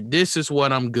 all right, this is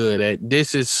what I'm good at.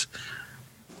 This is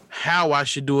how I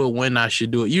should do it, when I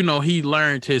should do it. He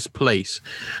learned his place.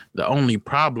 The only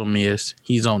problem is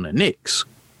he's on the Knicks.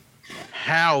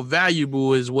 How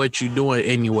valuable is what you're doing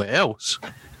anywhere else?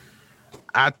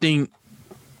 I think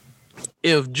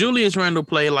if Julius Randle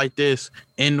played like this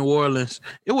in New Orleans,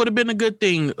 it would have been a good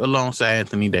thing alongside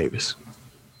Anthony Davis.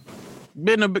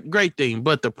 Been a great thing.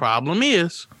 But the problem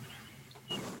is,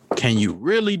 can you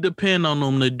really depend on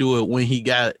him to do it when he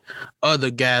got other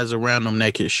guys around him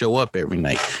that can show up every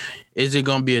night? Is it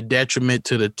going to be a detriment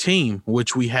to the team,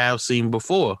 which we have seen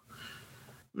before?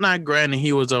 Not granted,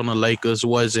 he was on the Lakers,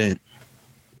 wasn't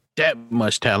that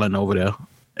much talent over there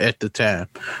at the time.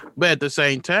 But at the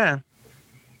same time,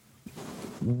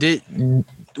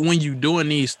 you doing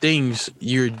these things,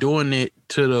 you're doing it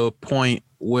to the point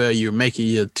where you're making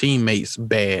your teammates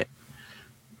bad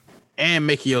and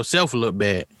making yourself look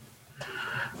bad.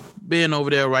 Being over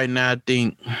there right now, I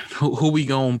think who we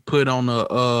gonna put on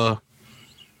the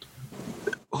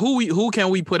who can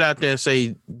we put out there and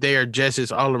say they're just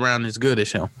as all around as good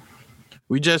as him?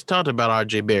 We just talked about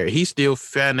RJ Barrett. He's still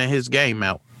finding his game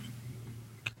out.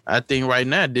 I think right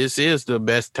now this is the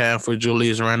best time for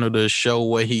Julius Randle to show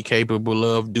what he capable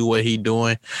of, do what he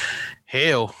doing.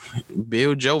 Hell,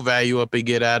 build your value up and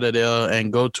get out of there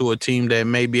and go to a team that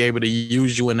may be able to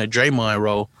use you in a Draymond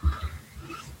role.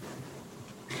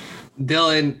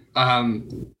 Dylan,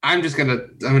 I'm just gonna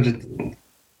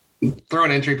throw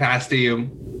an entry pass to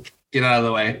you. Get out of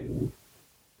the way.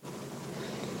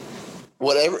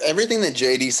 Everything that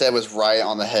JD said was right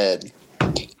on the head.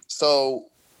 So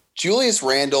Julius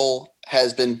Randle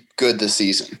has been good this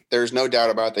season. There's no doubt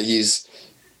about that. He's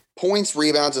points,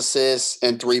 rebounds, assists,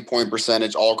 and 3-point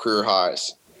percentage, all career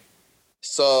highs.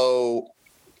 So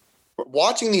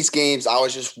watching these games, I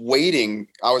was just waiting.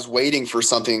 I was waiting for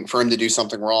him to do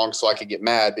something wrong so I could get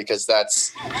mad, because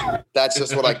that's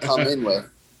just what I come in with.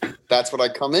 That's what I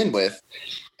come in with.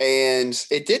 And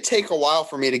it did take a while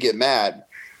for me to get mad.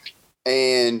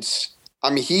 And I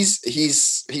mean, he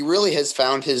really has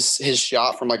found his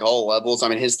shot from like all levels. I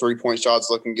mean, his 3-point shot's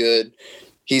looking good.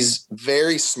 He's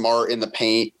very smart in the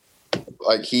paint.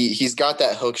 Like he's got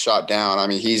that hook shot down. I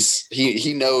mean,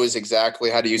 he knows exactly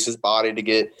how to use his body to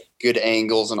get good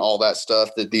angles and all that stuff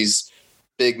that these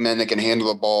big men that can handle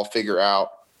the ball figure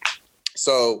out.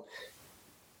 So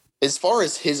as far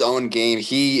as his own game,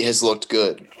 he has looked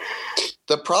good.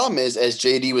 The problem is, as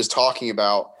JD was talking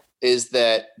about, is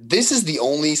that this is the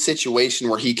only situation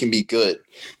where he can be good.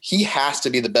 He has to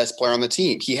be the best player on the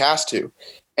team. He has to.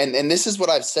 And this is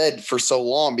what I've said for so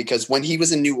long, because when he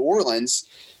was in New Orleans,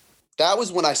 that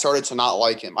was when I started to not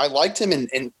like him. I liked him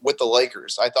in with the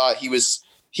Lakers. I thought he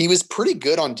was pretty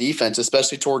good on defense,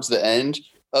 especially towards the end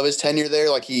of his tenure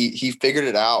there. Like he figured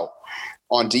it out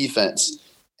on defense.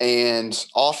 And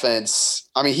offense,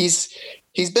 I mean,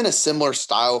 he's been a similar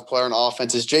style of player on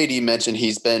offense. As JD mentioned,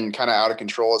 he's been kind of out of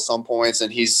control at some points,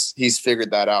 and he's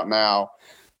figured that out now.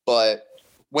 But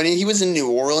when he was in New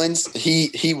Orleans,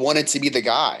 he wanted to be the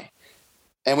guy.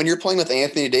 And when you're playing with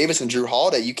Anthony Davis and Drew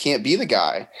Holiday, you can't be the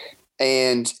guy.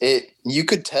 And you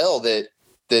could tell that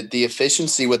the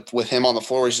efficiency with him on the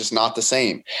floor is just not the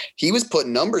same. He was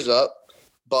putting numbers up,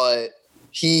 but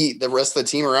the rest of the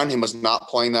team around him was not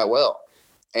playing that well.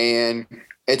 And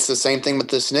it's the same thing with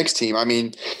this Knicks team. I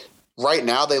mean, right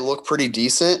now they look pretty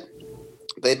decent.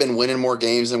 They've been winning more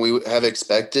games than we have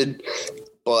expected,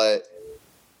 but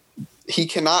he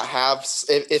cannot have –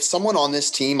 if someone on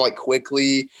this team like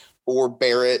Quickly or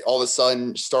Barrett all of a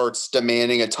sudden starts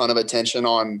demanding a ton of attention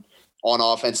on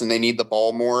offense and they need the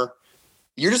ball more,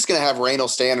 you're just going to have Randle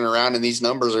standing around and these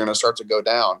numbers are going to start to go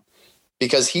down,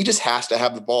 because he just has to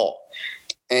have the ball.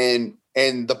 And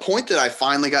the point that I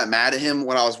finally got mad at him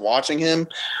when I was watching him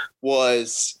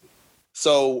was,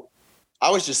 so I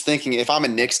was just thinking, if I'm a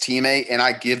Knicks teammate and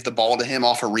I give the ball to him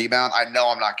off a rebound, I know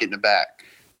I'm not getting it back.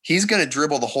 He's going to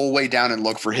dribble the whole way down and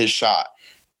look for his shot.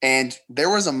 And there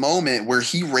was a moment where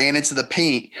he ran into the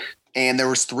paint and there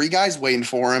was 3 guys waiting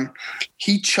for him.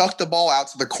 He chucked the ball out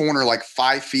to the corner like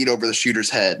 5 feet over the shooter's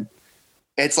head.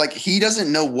 It's like he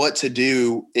doesn't know what to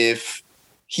do if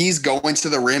he's going to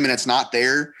the rim and it's not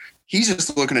there. He's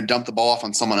just looking to dump the ball off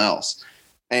on someone else.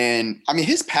 And I mean,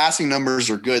 his passing numbers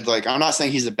are good. Like, I'm not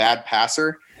saying he's a bad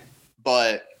passer,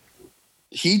 but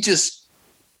he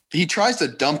tries to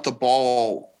dump the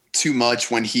ball too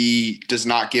much when he does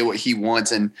not get what he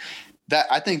wants. And that,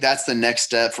 I think that's the next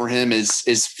step for him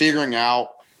is figuring out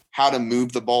how to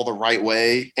move the ball the right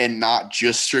way and not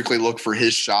just strictly look for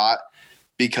his shot,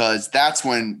 because that's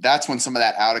when some of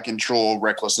that out of control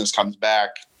recklessness comes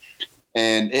back.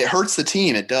 And it hurts the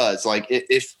team. It does. Like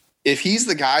if he's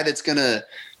the guy that's going to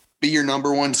be your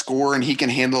number one scorer and he can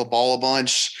handle the ball a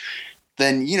bunch,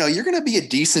 then, you know, you're going to be a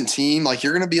decent team. Like,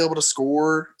 you're going to be able to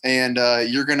score and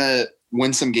you're going to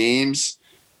win some games,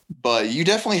 but you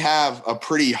definitely have a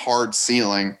pretty hard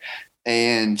ceiling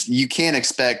and you can't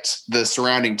expect the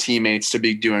surrounding teammates to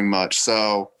be doing much.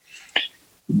 So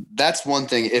that's one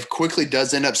thing. If Quickly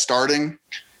does end up starting,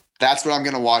 that's what I'm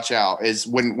going to watch out is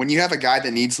when you have a guy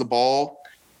that needs the ball,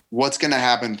 what's going to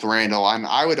happen with Randle? And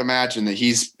I would imagine that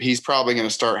he's probably going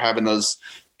to start having those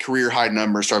career high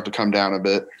numbers start to come down a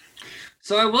bit.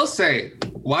 So I will say,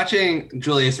 watching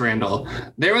Julius Randle,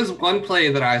 there was one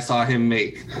play that I saw him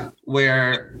make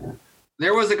where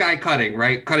there was a guy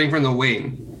cutting from the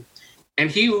wing.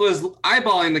 And he was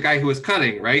eyeballing the guy who was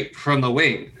cutting, right, from the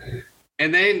wing.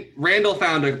 And then Randall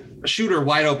found a shooter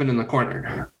wide open in the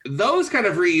corner. Those kind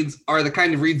of reads are the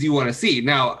kind of reads you want to see.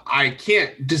 Now, I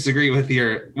can't disagree with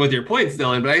your points,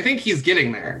 Dylan, but I think he's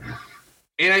getting there.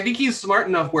 And I think he's smart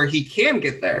enough where he can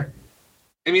get there.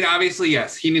 I mean, obviously,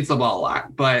 yes, he needs the ball a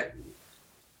lot, but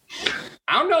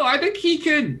I don't know. I think he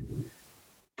could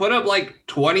put up like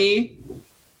 20,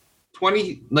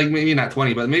 like maybe not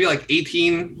 20, but maybe like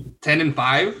 18, 10, and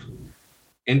 5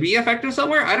 and be effective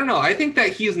somewhere. I don't know. I think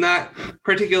that he's not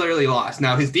particularly lost.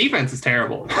 Now, his defense is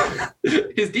terrible.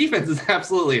 His defense is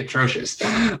absolutely atrocious.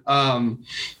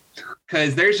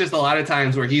 Because there's just a lot of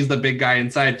times where he's the big guy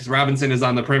inside because Robinson is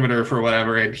on the perimeter for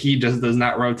whatever, and he just does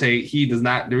not rotate. He does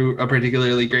not do a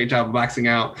particularly great job of boxing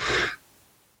out.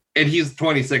 And he's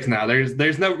 26 now.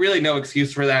 There's no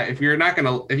excuse for that. If you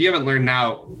haven't learned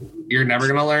now, you're never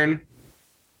gonna learn.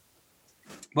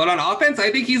 But on offense,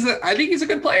 I think he's a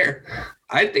good player.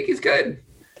 I think he's good.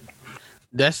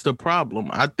 That's the problem.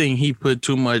 I think he put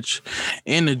too much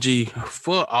energy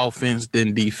for offense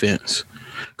than defense.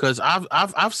 Because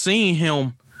I've seen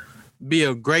him be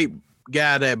a great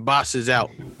guy that boxes out.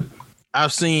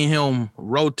 I've seen him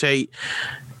rotate.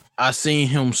 I've seen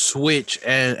him switch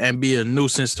and be a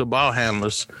nuisance to ball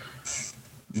handlers.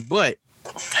 But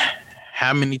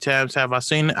how many times have I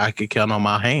seen it? I could count on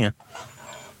my hand.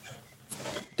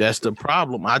 That's the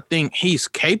problem. I think he's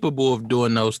capable of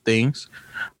doing those things,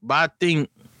 but I think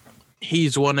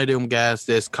he's one of them guys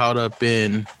that's caught up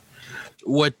in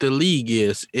what the league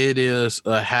is. It is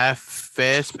a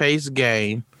fast-paced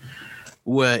game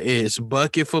where it's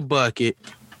bucket for bucket,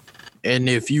 and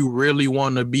if you really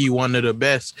want to be one of the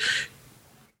best,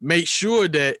 make sure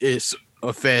that it's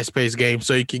a fast-paced game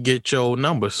so you can get your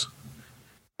numbers.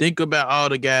 Think about all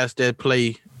the guys that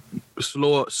play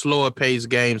slower paced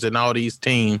games in all these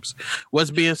teams. What's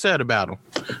being said about them?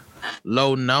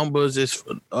 Low numbers as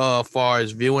far as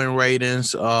viewing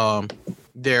ratings.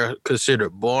 They're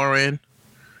considered boring.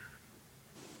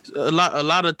 A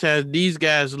lot of times these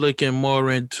guys looking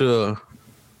more into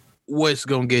what's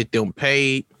gonna get them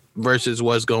paid versus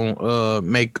what's gonna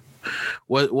make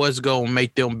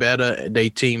them better, they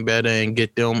team better, and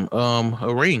get them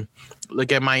a ring.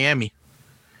 Look at Miami.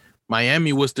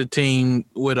 Miami was the team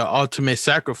with an ultimate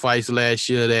sacrifice last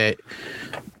year that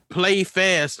played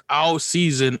fast all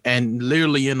season and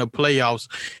literally in the playoffs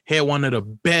had one of the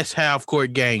best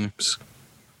half-court games.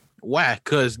 Why?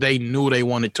 Because they knew they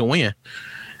wanted to win.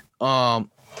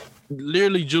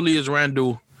 Literally, Julius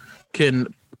Randle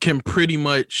can pretty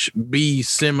much be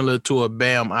similar to a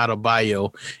Bam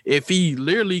Adebayo if he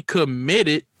literally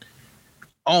committed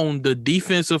on the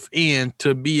defensive end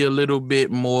to be a little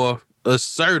bit more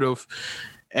assertive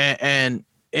and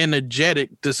energetic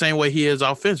the same way he is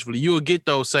offensively. You will get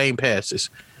those same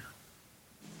passes.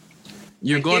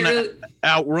 You're going to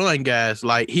outrun guys.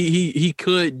 Like he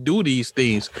could do these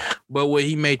things, but will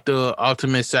he make the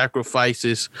ultimate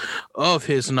sacrifices of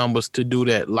his numbers to do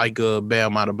that, like a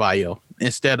Bam Adebayo?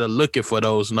 Instead of looking for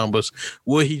those numbers,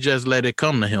 will he just let it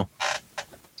come to him?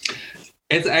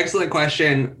 It's an excellent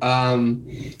question.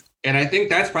 And I think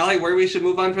that's probably where we should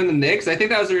move on from the Knicks. I think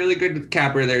that was a really good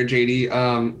capper there,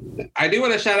 JD. I do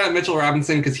want to shout out Mitchell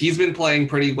Robinson because he's been playing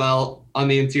pretty well on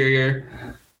the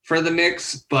interior for the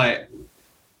Knicks, but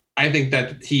I think that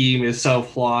the team is so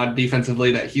flawed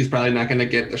defensively that he's probably not going to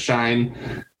get the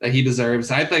shine that he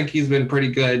deserves. I think he's been pretty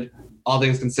good, all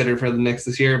things considered, for the Knicks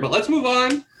this year. But let's move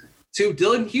on to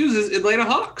Dylan Hughes' Atlanta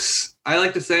Hawks. I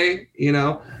like to say,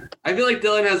 I feel like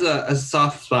Dylan has a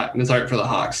soft spot in his heart for the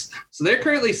Hawks. So they're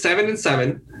currently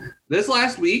 7-7. This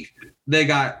last week, they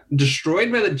got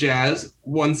destroyed by the Jazz,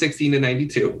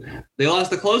 116-92. They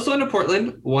lost a close one to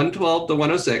Portland,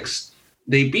 112-106.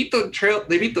 They beat the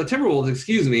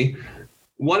Timberwolves,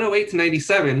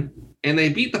 108-97, and they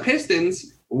beat the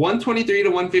Pistons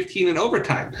 123-115 in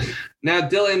overtime. Now,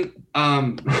 Dylan,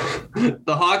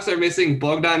 the Hawks are missing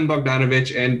Bogdan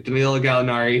Bogdanovic and Danilo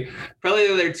Gallinari.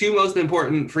 Probably their two most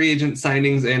important free agent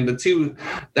signings and the two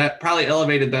that probably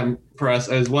elevated them for us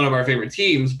as one of our favorite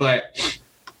teams. But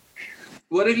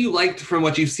what have you liked from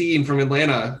what you've seen from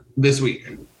Atlanta this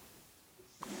week?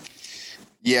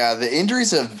 Yeah, the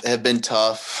injuries have been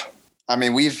tough. I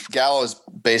mean, Gallo's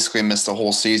basically missed the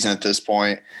whole season at this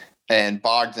point, and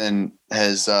Bogdan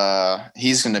he's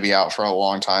going to be out for a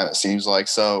long time, it seems like.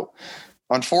 So,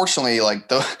 unfortunately, like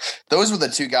those were the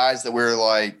two guys that we were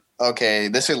like, okay,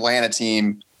 this Atlanta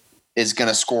team is going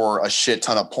to score a shit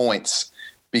ton of points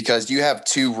because you have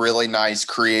two really nice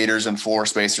creators and floor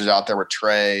spacers out there with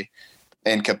Trey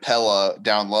and Capella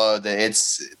down low. That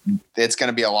it's going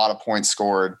to be a lot of points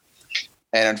scored.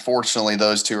 And unfortunately,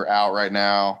 those two are out right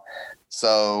now.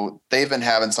 So they've been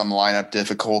having some lineup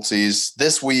difficulties.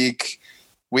 This week,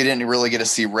 we didn't really get to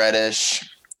see Reddish,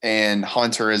 and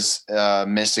Hunter has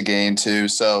missed a game too.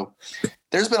 So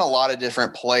there's been a lot of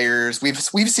different players. We've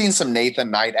seen some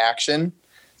Nathan Knight action,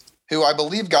 who I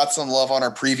believe got some love on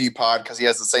our preview pod because he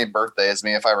has the same birthday as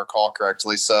me, if I recall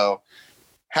correctly. So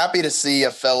happy to see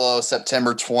a fellow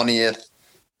September 20th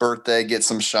birthday get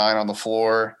some shine on the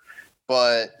floor.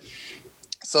 But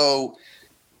so,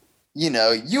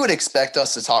 you would expect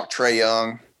us to talk Trae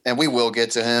Young, and we will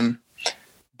get to him.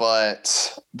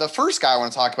 But the first guy I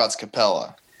want to talk about is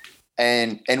Capella.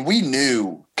 And we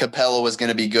knew Capella was going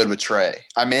to be good with Trae.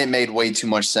 I mean, it made way too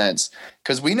much sense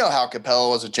because we know how Capella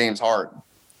was with James Harden.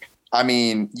 I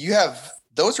mean,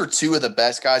 those are two of the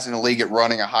best guys in the league at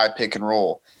running a high pick and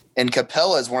roll. And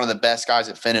Capella is one of the best guys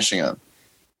at finishing them.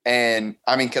 And,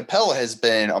 I mean, Capella has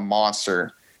been a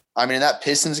monster. I mean, in that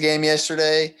Pistons game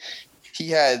yesterday, he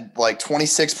had like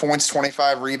 26 points,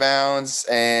 25 rebounds,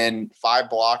 and 5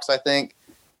 blocks, I think,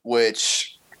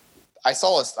 which I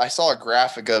saw a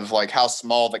graphic of like how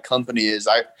small the company is.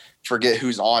 I forget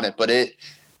who's on it, but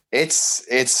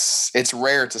it's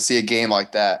rare to see a game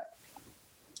like that.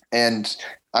 And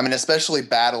I mean, especially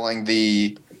battling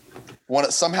one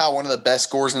of the best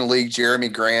scorers in the league, Jeremy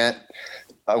Grant,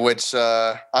 which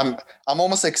I'm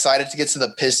almost excited to get to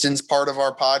the Pistons part of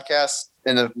our podcast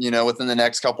within the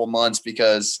next couple months,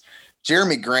 because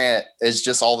Jeremy Grant is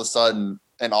just all of a sudden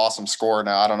an awesome scorer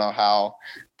now. I don't know how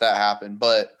that happened,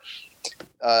 but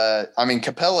I mean,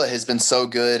 Capella has been so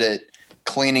good at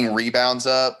cleaning rebounds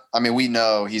up. I mean, we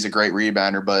know he's a great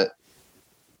rebounder, but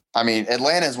I mean,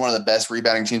 Atlanta is one of the best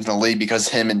rebounding teams in the league because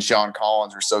him and John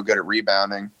Collins are so good at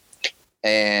rebounding.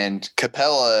 And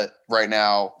Capella right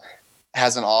now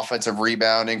has an offensive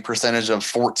rebounding percentage of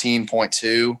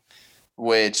 14.2,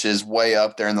 which is way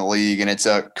up there in the league, and it's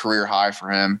a career high for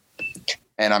him.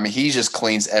 And I mean, he just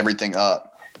cleans everything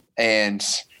up. And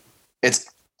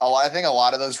I think a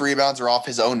lot of those rebounds are off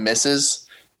his own misses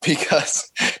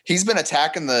because he's been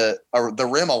attacking the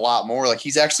rim a lot more. Like,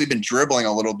 he's actually been dribbling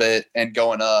a little bit and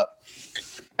going up.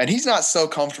 And he's not so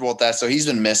comfortable with that, so he's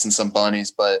been missing some bunnies,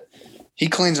 but he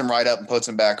cleans them right up and puts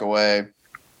them back away.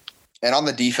 And on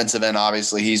the defensive end,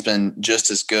 obviously, he's been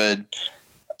just as good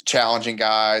challenging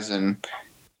guys. And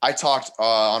I talked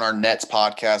on our Nets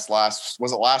podcast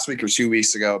last week or 2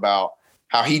 weeks ago about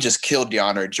how he just killed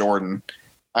DeAndre Jordan.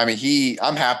 I mean,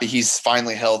 I'm happy he's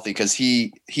finally healthy because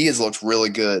he has looked really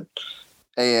good.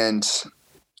 And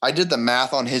I did the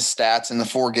math on his stats in the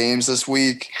 4 games this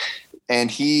week. And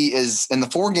he is in the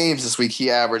 4 games this week, he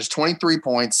averaged 23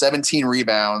 points, 17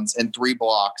 rebounds, and 3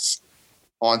 blocks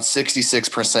on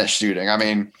 66% shooting. I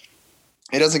mean,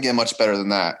 it doesn't get much better than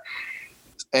that.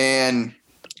 And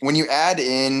when you add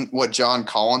in what John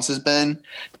Collins has been,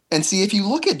 and see, if you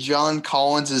look at John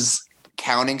Collins's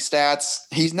counting stats,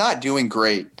 he's not doing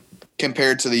great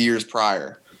compared to the years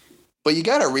prior. But you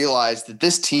got to realize that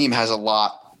this team has a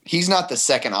lot. He's not the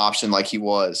second option like he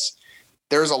was.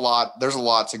 There's a lot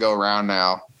to go around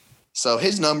now. So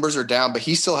his numbers are down, but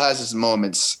he still has his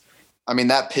moments. I mean,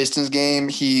 that Pistons game,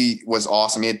 he was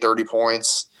awesome. He had 30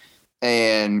 points,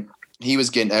 and he was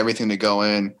getting everything to go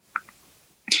in.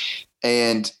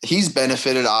 And he's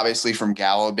benefited, obviously, from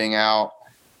Gallo being out.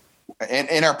 And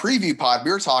in our preview pod,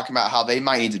 we were talking about how they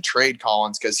might need to trade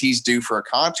Collins because he's due for a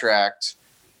contract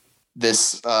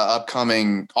this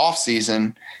upcoming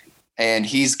offseason, and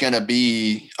he's going to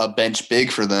be a bench big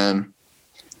for them.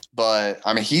 But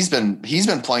I mean, he's been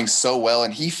playing so well,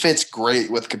 and he fits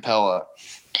great with Capella.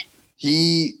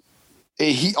 He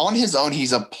on his own,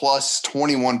 he's a plus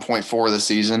 21.4 this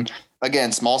season.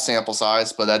 Again, small sample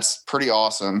size, but that's pretty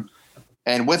awesome.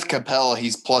 And with Capella,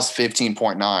 he's plus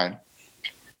 15.9.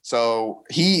 So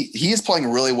he is playing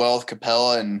really well with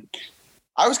Capella, and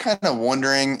I was kind of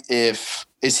wondering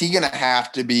is he going to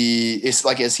have to be –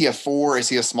 is he a 4? Is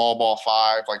he a small ball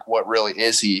 5? Like, what really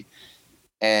is he?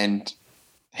 And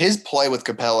his play with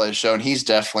Capella has shown he's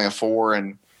definitely a 4,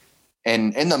 and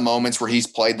in the moments where he's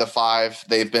played the 5,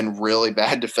 they've been really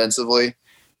bad defensively.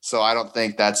 So I don't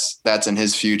think that's in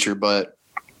his future. But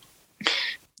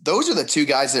those are the 2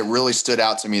 guys that really stood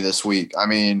out to me this week. I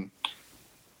mean,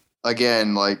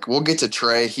 again, like, we'll get to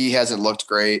Trae. He hasn't looked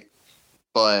great.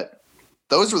 But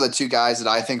those were the 2 guys that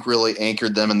I think really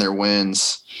anchored them in their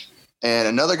wins. And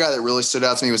another guy that really stood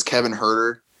out to me was Kevin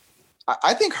Huerter.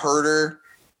 I think Huerter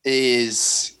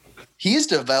has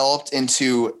developed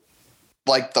into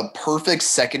like the perfect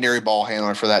secondary ball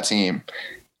handler for that team.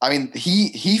 I mean,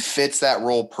 he fits that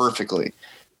role perfectly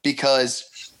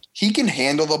because he can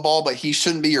handle the ball, but he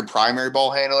shouldn't be your primary ball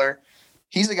handler.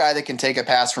 He's a guy that can take a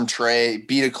pass from Trae,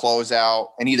 beat a closeout,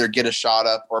 and either get a shot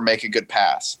up or make a good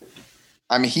pass.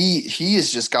 I mean, he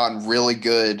has just gotten really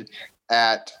good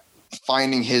at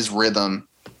finding his rhythm,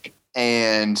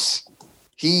 and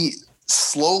he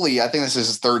slowly, I think this is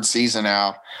his third season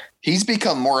now, he's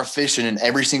become more efficient in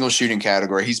every single shooting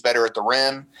category. He's better at the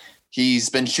rim. He's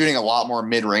been shooting a lot more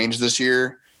mid-range this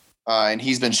year, and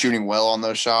he's been shooting well on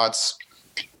those shots.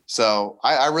 So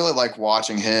I really like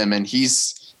watching him, and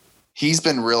he's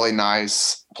been really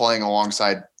nice playing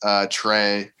alongside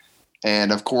Trey.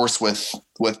 And, of course, with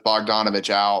Bogdanovich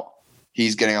out,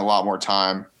 he's getting a lot more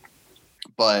time.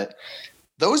 But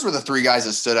those were the three guys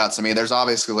that stood out to me. There's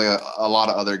obviously a lot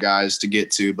of other guys to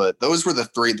get to, but those were the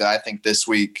three that I think this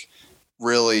week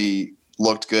really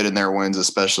looked good in their wins,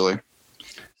 especially.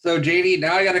 So, JD,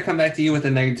 now I got to come back to you with the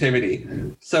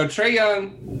negativity. So, Trae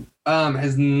Young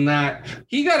has not –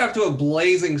 he got off to a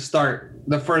blazing start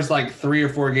the first, 3 or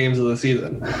 4 games of the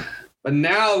season. But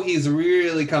now he's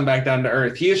really come back down to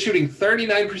earth. He is shooting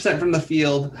 39% from the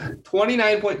field,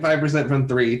 29.5% from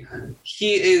three.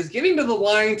 He is getting to the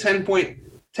line 10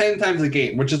 times a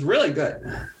game, which is really good.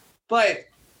 But,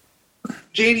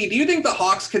 JD, do you think the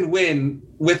Hawks can win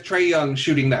with Trae Young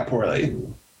shooting that poorly?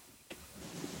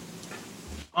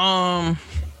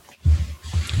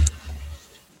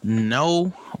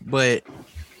 No, but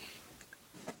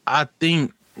I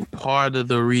think part of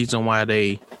the reason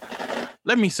why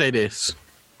let me say this,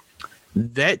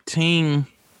 that team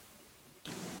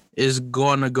is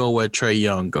going to go where Trae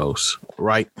Young goes,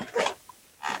 right?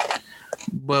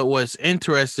 But what's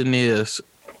interesting is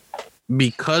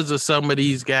because of some of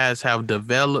these guys have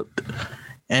developed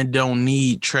and don't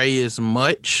need Trae as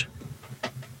much,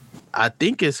 I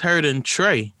think it's hurting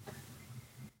Trae.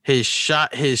 His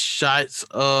shots,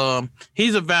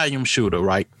 he's a volume shooter,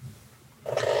 right?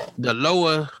 The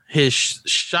lower his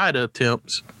shot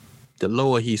attempts, the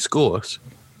lower he scores.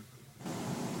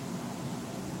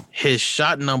 His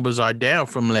shot numbers are down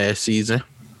from last season.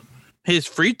 His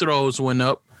free throws went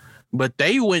up, but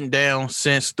they went down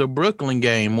since the Brooklyn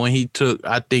game when he took,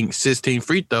 I think, 16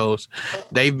 free throws.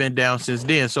 They've been down since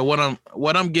then. So what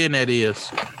I'm getting at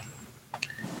is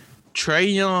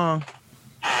Trae Young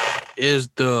is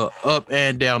the up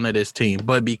and down of this team,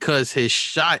 but because his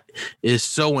shot is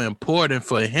so important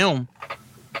for him,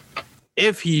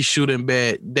 if he's shooting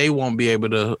bad, they won't be able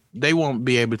to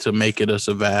make it or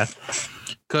survive.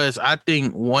 Because I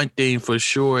think one thing for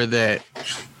sure that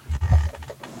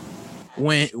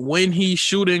when he's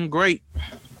shooting great,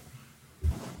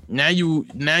 now you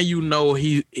know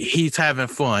he's having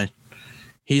fun.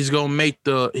 He's gonna make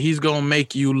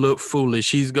you look foolish.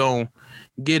 He's gonna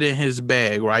get in his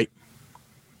bag, right?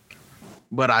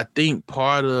 But I think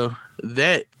part of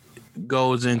that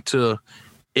goes into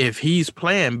if he's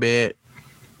playing bad,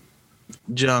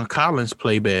 John Collins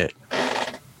play bad.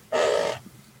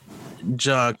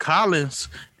 John Collins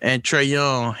and Trae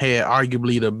Young had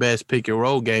arguably the best pick and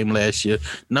roll game last year.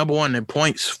 Number one in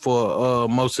points for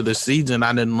most of the season.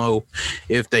 I didn't know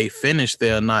if they finished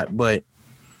there or not, but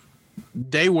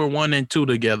they were 1 and 2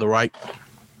 together, right?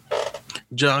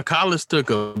 John Collins took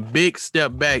a big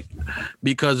step back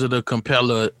because of the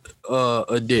Capella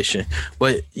addition.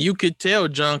 But you could tell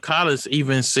John Collins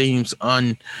even seems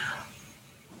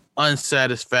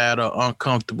unsatisfied or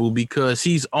uncomfortable because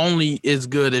he's only as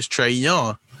good as Trae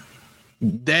Young.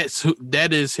 That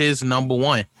is his number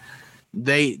one.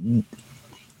 In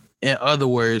other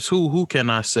words, who can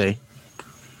I say?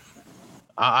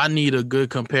 I need a good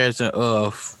comparison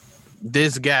of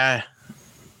this guy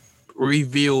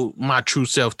revealed my true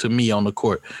self to me on the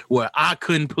court, where I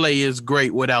couldn't play as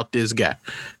great without this guy.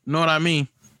 You know what I mean?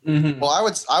 Mm-hmm. Well, I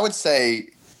would say,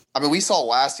 I mean, we saw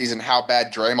last season how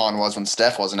bad Draymond was when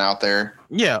Steph wasn't out there.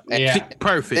 Yeah.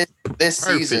 Perfect. This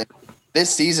season,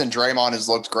 Draymond has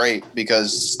looked great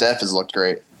because Steph has looked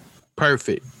great.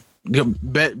 Perfect.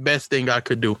 Best thing I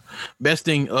could do. Best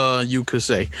thing you could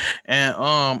say. And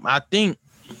I think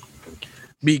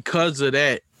because of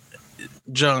that,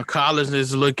 John Collins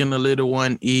is looking a little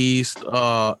uneased.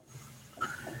 Trae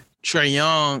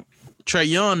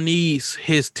Young needs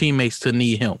his teammates to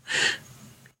need him.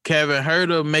 Kevin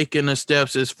Huerter making the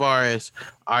steps as far as,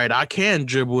 all right, I can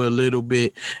dribble a little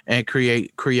bit and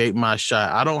create my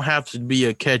shot. I don't have to be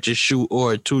a catch and shoot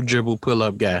or a 2-dribble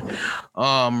pull-up guy.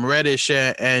 Reddish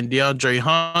and DeAndre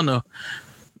Hunter,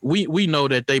 we know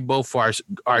that they both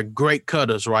are great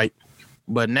cutters, right?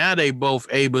 But now they both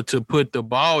able to put the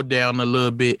ball down a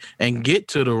little bit and get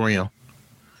to the rim.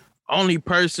 Only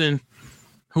person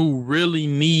who really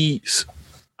needs,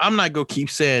 I'm not going to keep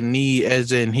saying need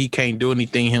as in he can't do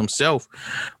anything himself,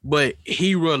 but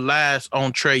he relies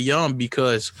on Trae Young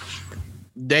because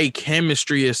their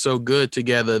chemistry is so good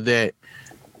together that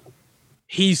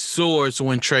he soars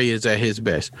when Trae is at his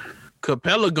best.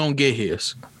 Capella going to get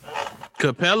his.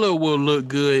 Capella will look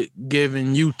good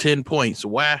giving you 10 points.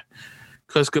 Why?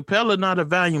 Because Capella not a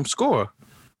volume scorer.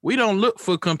 We don't look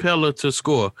for Capella to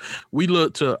score. We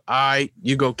look to, all right,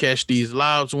 you go catch these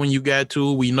lobs when you got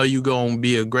to. We know you going to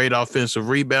be a great offensive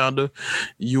rebounder.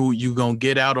 You going to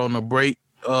get out on the break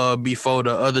before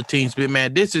the other teams. But,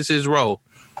 man, this is his role.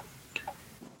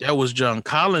 That was John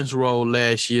Collins' role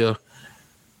last year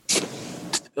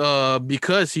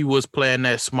because he was playing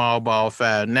that small ball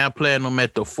 5. Now playing him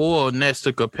at the 4 next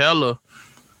to Capella,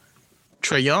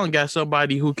 Trae Young got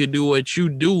somebody who could do what you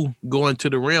do going to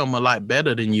the rim a lot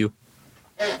better than you.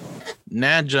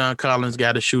 Now John Collins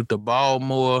got to shoot the ball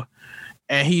more,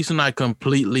 and he's not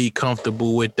completely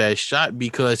comfortable with that shot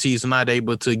because he's not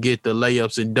able to get the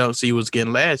layups and dunks he was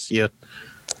getting last year.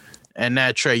 And now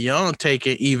Trae Young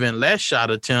taking even less shot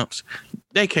attempts.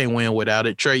 They can't win without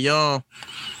it. Trae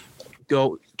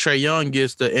Young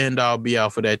gets the end all be all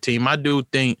for that team. I do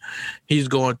think he's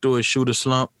going through a shooter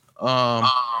slump.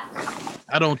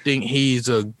 I don't think he's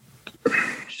a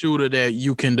shooter that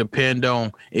you can depend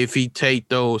on if he take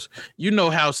those. You know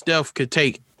how Steph could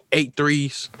take 8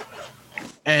 threes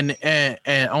and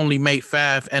only make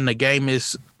 5, and the game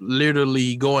is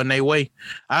literally going their way.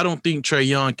 I don't think Trae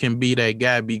Young can be that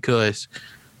guy because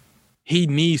he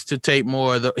needs to take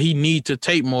more than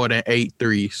 8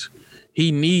 threes.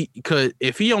 Because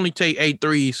if he only take 8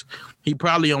 threes, he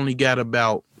probably only got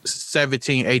about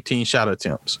 17, 18 shot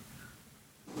attempts.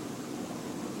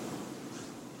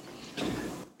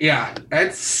 Yeah,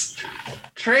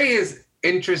 Trae is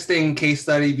interesting case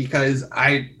study because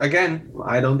I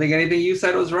don't think anything you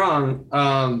said was wrong.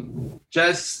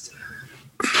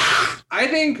 I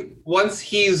think once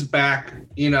he's back,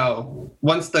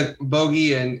 once the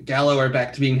Bogey and Gallo are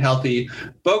back to being healthy,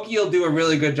 Bogey will do a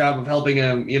really good job of helping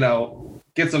him,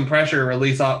 get some pressure,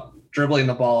 release off dribbling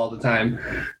the ball all the time.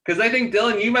 Because I think,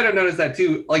 Dylan, you might have noticed that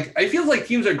too. Like, it feels like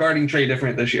teams are guarding Trae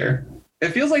different this year. It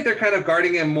feels like they're kind of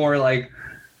guarding him more like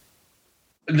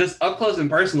just up close and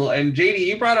personal. And JD,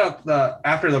 you brought up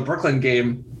after the Brooklyn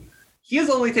game, he is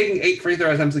only taking 8 free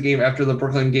throw attempts a game after the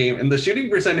Brooklyn game, and the shooting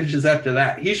percentages after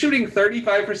that, he's shooting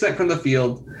 35% from the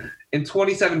field and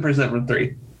 27% from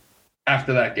 3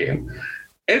 after that game.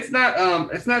 It's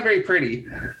not very pretty,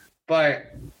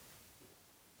 but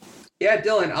yeah,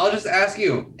 Dylan, I'll just ask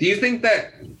you: do you think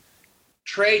that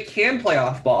Trae can play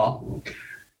off ball,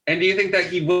 and do you think that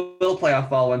he will play off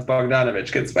ball once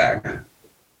Bogdanović gets back?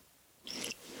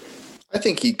 I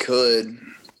think he could.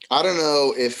 I don't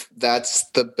know if that's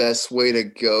the best way to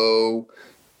go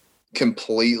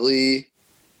completely.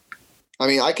 I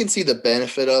mean, I can see the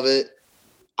benefit of it.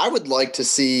 I would like to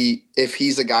see if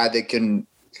he's a guy that can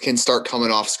start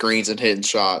coming off screens and hitting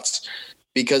shots,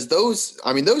 because those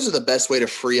are the best way to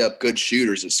free up good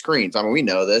shooters is screens. I mean, we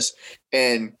know this.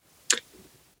 And,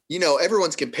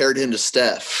 everyone's compared him to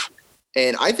Steph.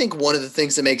 And I think one of the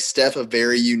things that makes Steph a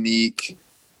very unique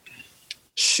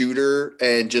shooter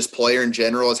and just player in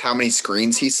general is how many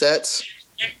screens he sets.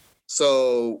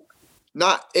 So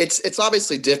it's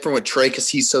obviously different with Trae because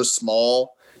he's so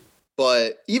small,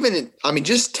 but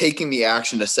just taking the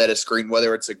action to set a screen,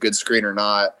 whether it's a good screen or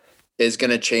not, is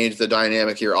going to change the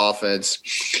dynamic of your offense.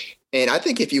 And I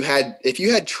think if you had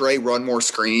Trae run more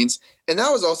screens, and that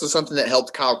was also something that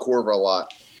helped Kyle Korver a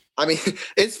lot. I mean,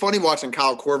 it's funny watching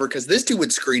Kyle Korver because this dude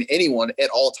would screen anyone at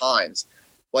all times.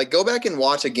 Like, go back and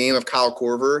watch a game of Kyle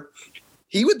Korver.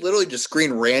 He would literally just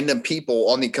screen random people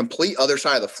on the complete other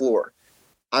side of the floor.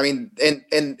 I mean, and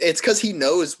it's because he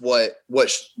knows what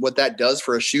that does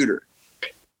for a shooter.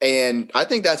 And I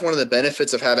think that's one of the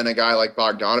benefits of having a guy like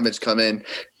Bogdanović come in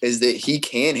is that he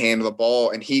can handle the ball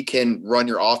and he can run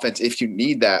your offense if you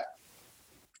need that.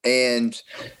 And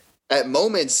at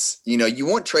moments, you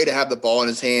want Trae to have the ball in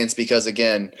his hands because,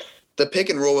 again, the pick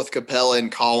and roll with Capella and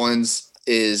Collins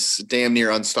is damn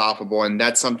near unstoppable, and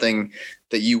that's something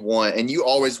that you want. And you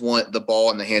always want the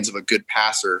ball in the hands of a good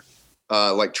passer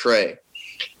like Trae.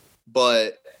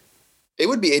 But it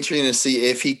would be interesting to see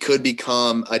if he could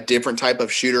become a different type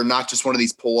of shooter, not just one of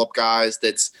these pull-up guys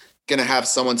that's going to have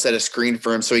someone set a screen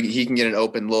for him so he can get an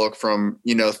open look from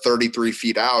 33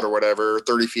 feet out or whatever,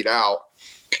 30 feet out.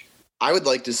 I would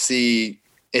like to see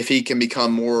if he can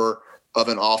become more of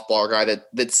an off-ball guy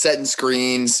that's setting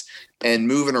screens and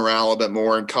moving around a little bit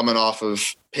more and coming off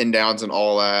of pin downs and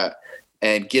all that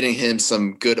and getting him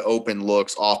some good open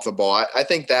looks off the ball. I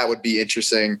think that would be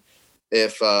interesting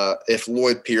if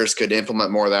Lloyd Pierce could implement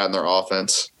more of that in their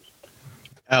offense.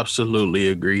 Absolutely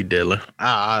agree, Dylan.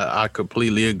 I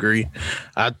completely agree.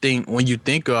 I think when you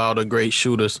think of all the great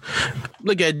shooters,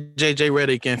 look at J.J.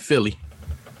 Redick in Philly.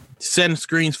 Setting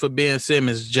screens for Ben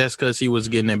Simmons just because he was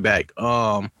getting it back.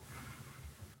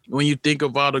 when you think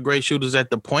of all the great shooters at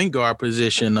the point guard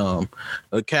position,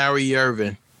 Kyrie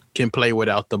Irving can play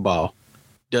without the ball.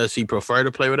 Does he prefer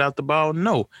to play without the ball?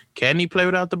 No. Can he play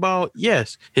without the ball?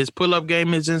 Yes. His pull-up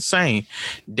game is insane.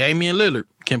 Damian Lillard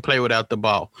can play without the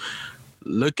ball.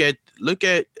 Look at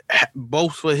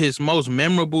both of his most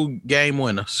memorable game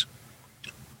winners.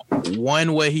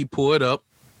 One where he pulled up.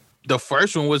 The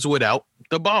first one was without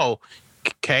the ball.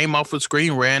 Came off a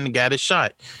screen, ran, and got a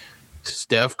shot.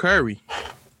 Steph Curry,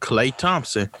 Klay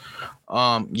Thompson.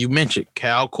 You mentioned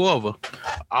Kyle Korver.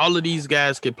 All of these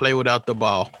guys can play without the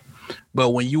ball. But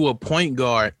when you a point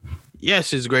guard,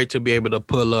 yes, it's great to be able to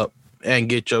pull up and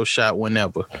get your shot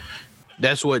whenever.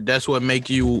 That's what make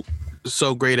you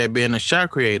so great at being a shot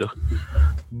creator.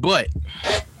 But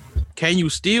can you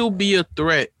still be a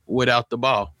threat without the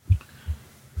ball?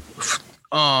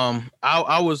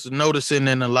 I was noticing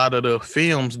in a lot of the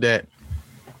films that,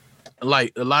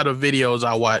 like a lot of videos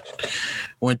I watched,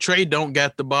 when Trey don't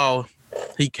got the ball,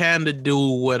 he kind of do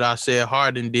what I said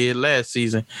Harden did last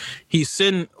season. He's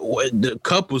sitting the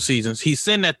couple seasons. He's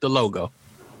sitting at the logo.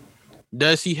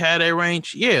 Does he have that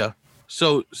range? Yeah.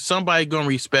 So somebody gonna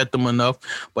respect him enough,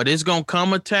 but it's gonna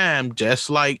come a time, just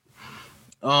like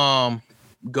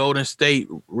Golden State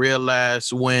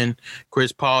realized when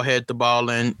Chris Paul had the ball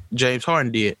and James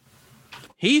Harden did.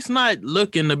 He's not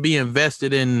looking to be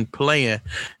invested in playing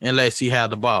unless he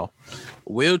had the ball.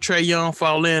 Will Trae Young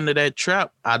fall into that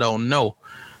trap? I don't know.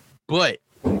 But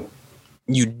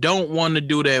you don't want to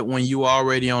do that when you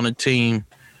already on a team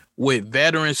with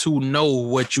veterans who know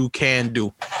what you can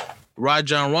do.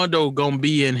 Rajon Rondo gonna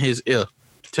be in his ear,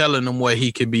 telling him what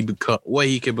he could become.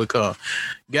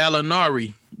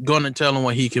 Gallinari gonna tell him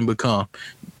what he can become.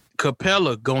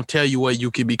 Capella gonna tell you what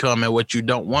you can become and what you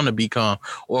don't want to become,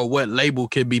 or what label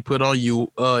can be put on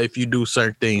you if you do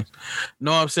certain things.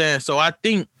 Know what I'm saying? So I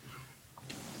think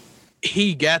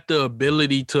he got the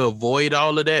ability to avoid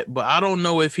all of that, but I don't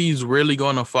know if he's really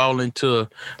gonna fall into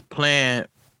playing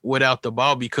without the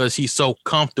ball because he's so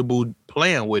comfortable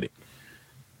playing with it.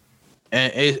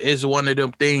 And it's one of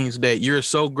them things that you're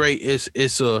so great,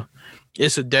 it's a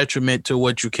detriment to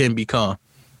what you can become.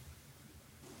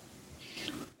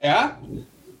 Yeah,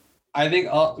 I think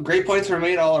great points were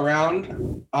made all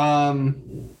around. I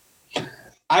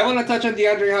want to touch on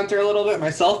DeAndre Hunter a little bit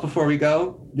myself before we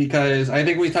go, because I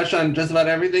think we touched on just about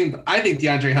everything. But I think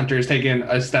DeAndre Hunter has taken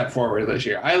a step forward this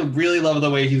year. I really love the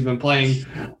way he's been playing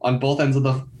on both ends of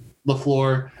the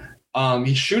floor.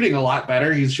 He's shooting a lot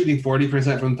better. He's shooting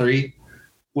 40% from three,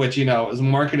 which, is a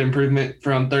marked improvement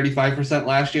from 35%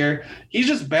 last year. He's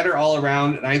just better all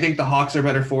around, and I think the Hawks are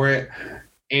better for it.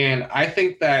 And I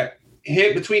think that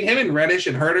between him and Reddish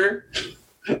and Herter,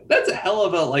 that's a hell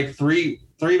of a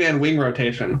three-man wing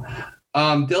rotation.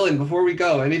 Dylan, before we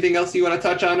go, anything else you want to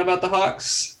touch on about the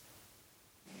Hawks?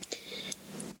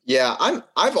 Yeah,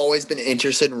 I've always been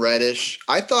interested in Reddish.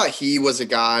 I thought he was a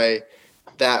guy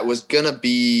that was going to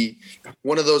be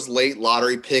one of those late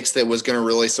lottery picks that was going to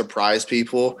really surprise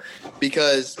people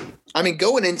because,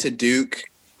 going into Duke,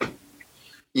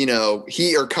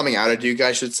 coming out of Duke,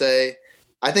 I should say,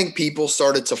 I think people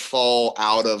started to fall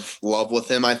out of love with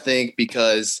him, I think,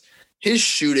 because his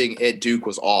shooting at Duke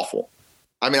was awful.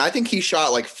 I think he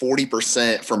shot like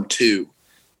 40% from two,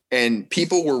 and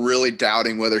people were really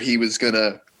doubting whether he was going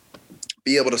to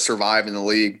be able to survive in the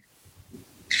league.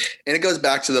 And it goes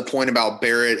back to the point about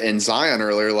Barrett and Zion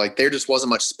earlier, like there just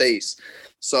wasn't much space.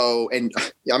 So, and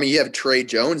you have Trey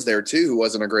Jones there too, who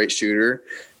wasn't a great shooter,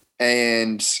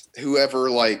 and whatever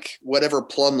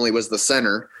Plumlee was the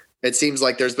center. It seems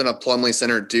like there's been a Plumlee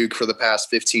center at Duke for the past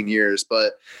 15 years,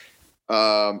 but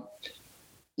there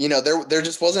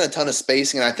just wasn't a ton of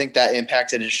spacing, and I think that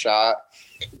impacted his shot.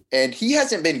 And he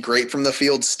hasn't been great from the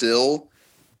field still,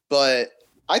 but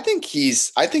I think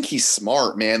he's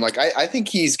smart, man. I think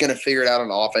he's going to figure it out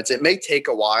on offense. It may take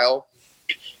a while,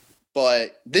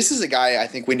 but this is a guy I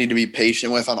think we need to be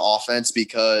patient with on offense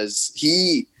because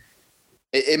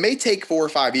it may take 4 or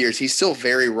 5 years. He's still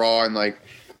very raw and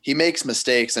he makes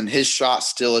mistakes and his shot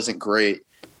still isn't great.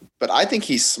 But I think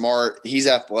he's smart. He's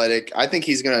athletic. I think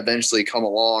he's going to eventually come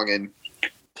along, and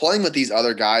playing with these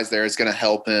other guys there is going to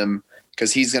help him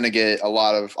because he's going to get a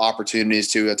lot of opportunities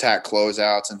to attack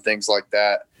closeouts and things like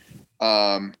that.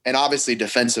 And obviously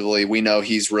defensively, we know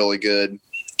he's really good.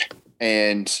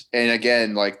 And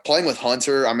again, playing with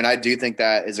Hunter, I do think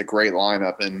that is a great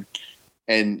lineup.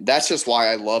 And that's just why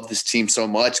I love this team so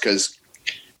much because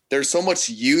there's so much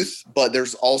youth, but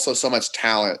there's also so much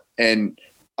talent. And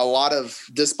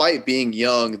despite being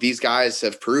young, these guys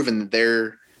have proven that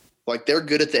they're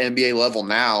good at the NBA level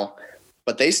now,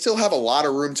 but they still have a lot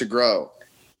of room to grow.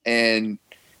 And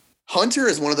Hunter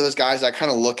is one of those guys I kind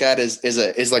of look at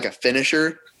as like a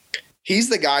finisher. He's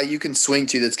the guy you can swing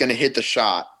to that's going to hit the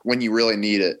shot when you really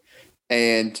need it.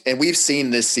 And we've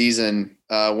seen this season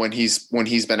when he's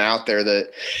been out there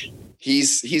that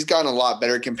he's gotten a lot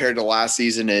better compared to last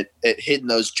season at hitting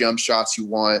those jump shots you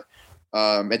want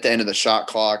at the end of the shot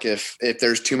clock if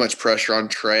there's too much pressure on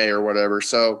Trey or whatever.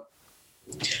 So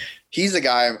he's a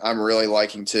guy I'm really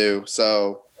liking too.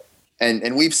 So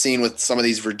and we've seen with some of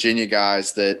these Virginia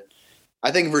guys that I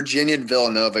think Virginia and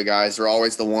Villanova guys are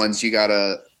always the ones you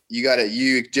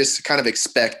just kind of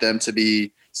expect them to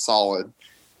be solid.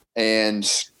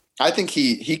 And I think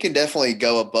he can definitely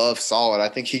go above solid. I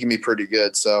think he can be pretty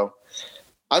good. So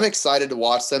I'm excited to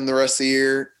watch them the rest of the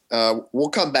year. We'll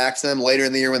come back to them later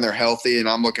in the year when they're healthy, and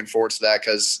I'm looking forward to that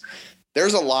because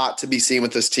there's a lot to be seen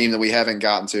with this team that we haven't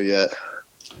gotten to yet.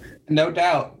 No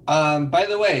doubt. By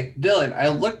the way, Dylan, I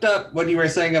looked up what you were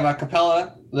saying about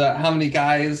Capella, how many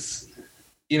guys,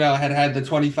 had the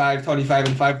 25,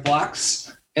 and 5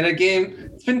 blocks in a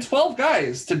game. It's been 12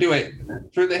 guys to do it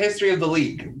through the history of the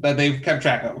league that they've kept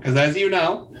track of. Because as you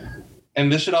know, and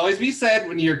this should always be said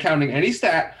when you're counting any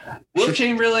stat, Will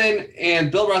Chamberlain and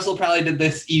Bill Russell probably did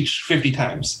this each 50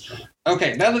 times.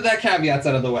 Okay, now that caveat's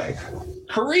out of the way,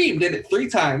 Kareem did it 3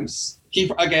 times.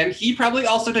 He probably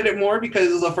also did it more because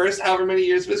it was the first however many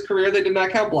years of his career they did not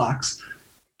count blocks.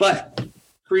 But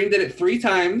Kareem did it 3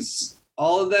 times,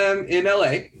 all of them in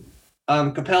LA.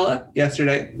 Capella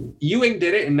yesterday. Ewing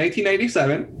did it in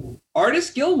 1997. Artis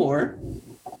Gilmore,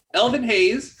 Elvin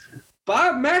Hayes,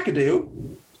 Bob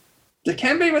McAdoo,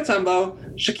 Dikembe Mutombo,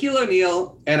 Shaquille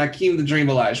O'Neal, and Akeem the Dream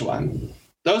Olajuwon.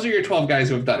 Those are your 12 guys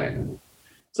who have done it.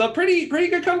 So pretty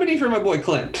good company for my boy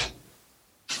Clint.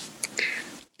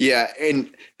 Yeah, and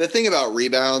the thing about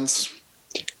rebounds,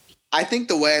 I think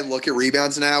the way I look at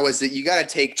rebounds now is that you got to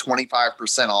take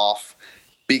 25% off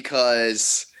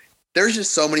because there's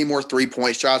just so many more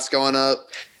 3-point shots going up.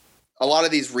 A lot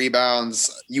of these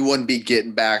rebounds you wouldn't be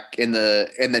getting back in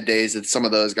the days that some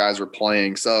of those guys were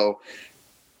playing. So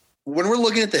when we're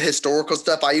looking at the historical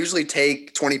stuff, I usually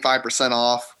take 25%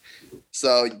 off.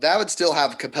 So that would still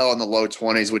have Capella in the low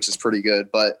 20s, which is pretty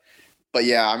good. But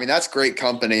yeah, I mean, that's great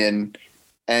company.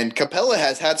 And Capella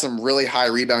has had some really high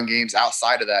rebound games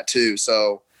outside of that too.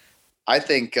 So I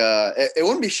think it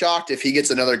wouldn't be shocked if he gets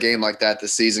another game like that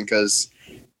this season because,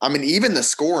 I mean, even the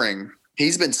scoring,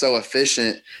 he's been so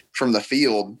efficient from the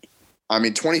field. I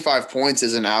mean, 25 points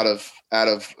isn't out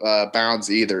of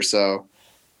bounds either. So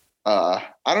I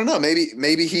don't know.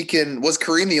 Maybe he can. Was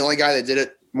Kareem the only guy that did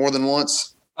it more than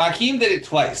once? Hakeem did it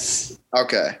twice.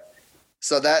 Okay,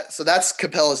 so that's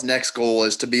Capella's next goal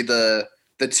is to be the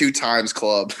 2 times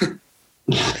club.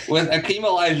 With Akeem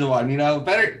Olajuwon,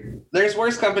 better. There's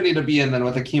worse company to be in than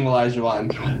with Akeem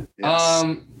Olajuwon. Yes.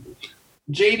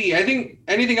 JD, I think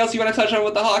anything else you want to touch on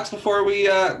with the Hawks before we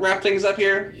wrap things up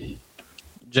here?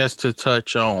 Just to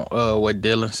touch on what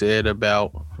Dylan said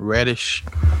about Reddish,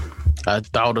 I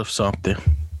thought of something.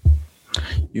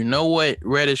 You know what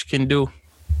Reddish can do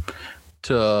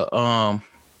to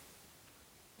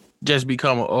just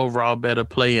become an overall better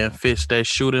player and fix that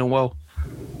shooting well?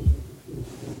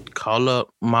 Call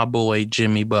up my boy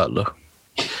Jimmy Butler.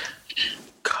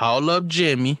 Call up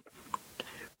Jimmy.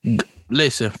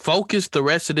 Listen, focus the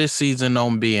rest of this season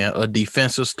on being a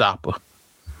defensive stopper.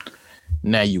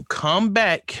 Now you come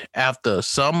back after a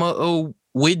summer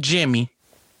with Jimmy.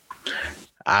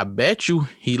 I bet you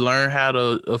he learned how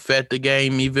to affect the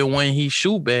game even when he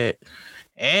shoot bad.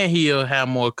 And he'll have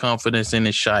more confidence in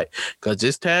his shot. Because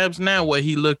there's times now where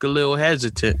he look a little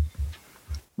hesitant.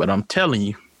 But I'm telling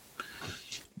you,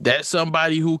 that's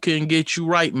somebody who can get you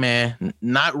right, man.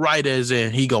 Not right as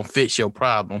in he gonna fix your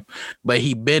problem, but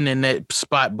he been in that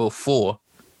spot before.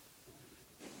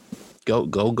 Go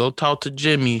talk to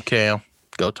Jimmy, Cam.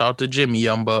 Go talk to Jimmy,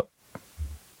 young buck.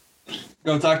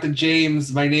 Go talk to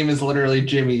James. My name is literally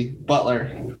Jimmy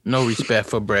Butler. No respect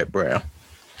for Brett Brown.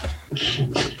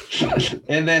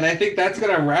 And then I think that's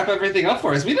gonna wrap everything up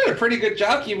for us. We did a pretty good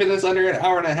job keeping this under an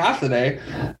hour and a half today.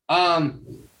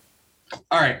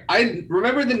 All right. I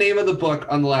remember the name of the book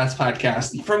on the last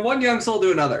podcast. From One Young Soul to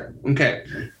Another. Okay.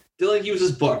 Dylan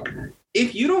Hughes' book.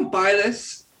 If you don't buy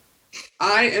this,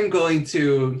 I am going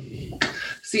to...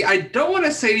 See, I don't want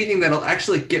to say anything that'll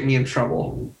actually get me in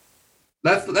trouble.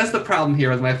 That's the problem here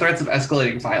with my threats of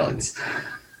escalating violence.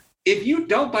 If you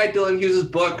don't buy Dylan Hughes'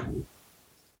 book,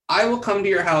 I will come to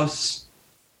your house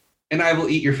and I will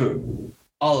eat your food.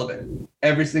 All of it.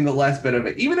 Every single last bit of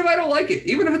it. Even if I don't like it.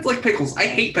 Even if it's like pickles. I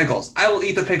hate pickles. I will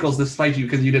eat the pickles despite you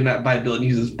because you did not buy Dylan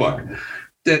Hughes' book.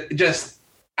 Just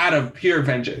out of pure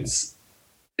vengeance.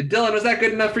 Dylan, was that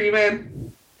good enough for you,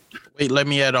 man? Wait, let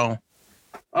me add on.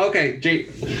 Okay,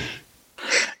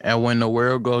 And when the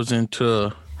world goes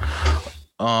into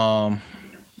the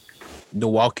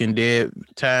Walking Dead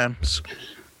times,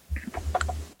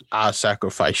 I'll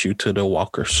sacrifice you to the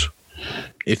walkers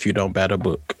if you don't bat a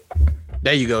book.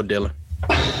 There you go, Dylan.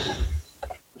 All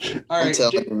right, I'm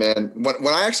telling you, man. When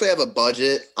I actually have a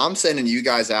budget, I'm sending you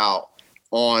guys out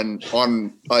on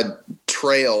a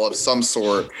trail of some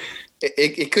sort.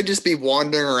 It could just be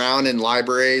wandering around in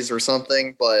libraries or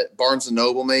something, but Barnes and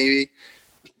Noble maybe.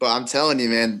 But I'm telling you,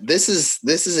 man, this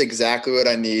is exactly what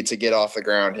I need to get off the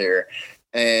ground here.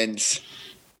 And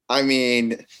I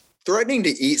mean, threatening to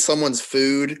eat someone's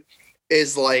food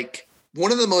is like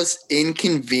one of the most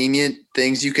inconvenient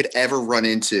things you could ever run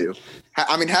into.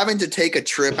 I mean, having to take a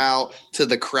trip out to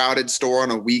the crowded store on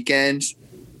a weekend,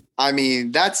 I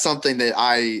mean, that's something that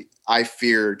I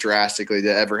fear drastically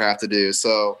to ever have to do.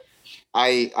 So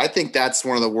I think that's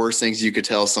one of the worst things you could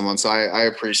tell someone. So I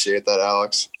appreciate that,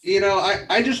 Alex. You know,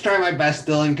 I just try my best,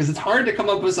 Dylan, because it's hard to come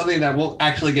up with something that will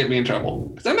actually get me in trouble.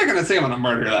 Because I'm not going to say I'm going to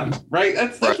murder them, right?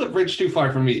 That's a bridge too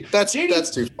far for me. That's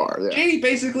too far. Yeah. JD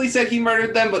basically said he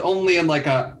murdered them, but only in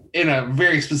in a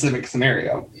very specific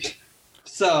scenario.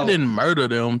 So I didn't murder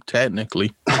them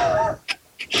technically, but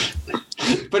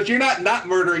you're not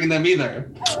murdering them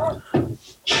either.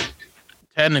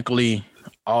 Technically,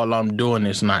 all I'm doing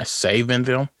is not saving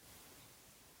them.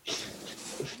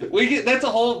 That's a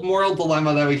whole moral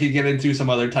dilemma that we could get into some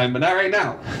other time, but not right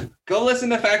now. Go listen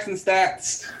to Facts and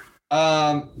Stats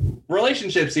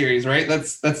relationship series, right?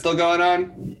 That's still going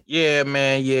on? Yeah,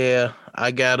 man, yeah.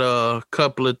 I got a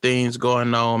couple of things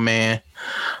going on, man.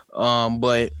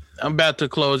 But I'm about to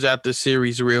close out the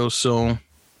series real soon.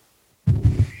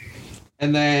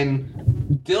 And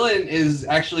then Dylan is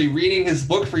actually reading his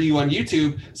book for you on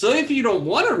YouTube. So if you don't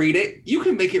want to read it, you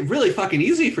can make it really fucking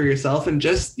easy for yourself and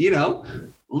just,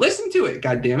 listen to it.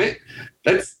 God damn it.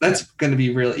 That's going to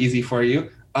be real easy for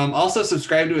you. Also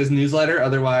subscribe to his newsletter.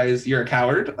 Otherwise you're a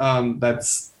coward.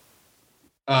 That's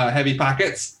Heavy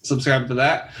Pockets. Subscribe to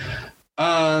that.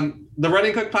 The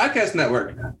Running Cook Podcast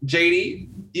Network. JD,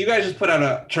 you guys just put out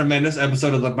a tremendous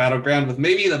episode of The Battleground with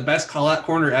maybe the best call-out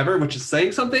corner ever, which is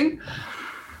saying something.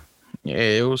 Yeah,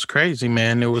 it was crazy,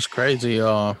 man. It was crazy.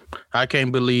 I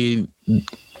can't believe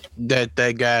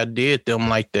that guy did them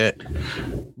like that.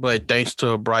 But thanks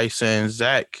to Bryce and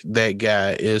Zach, that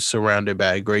guy is surrounded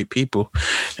by great people.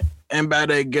 And by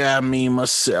that guy, I mean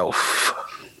myself.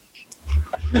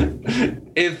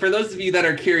 And for those of you that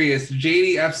are curious,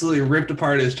 JD absolutely ripped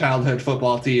apart his childhood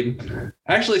football team.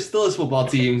 Actually, still his football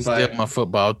team, but still my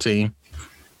football team.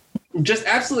 Just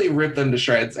absolutely ripped them to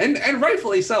shreds, and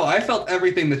rightfully so. I felt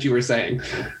everything that you were saying.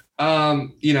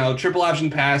 Triple option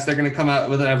pass. They're going to come out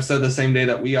with an episode the same day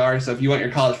that we are. So if you want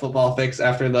your college football fix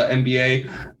after the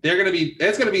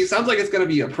NBA, sounds like it's going to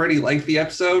be a pretty lengthy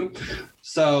episode.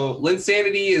 So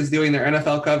Linsanity is doing their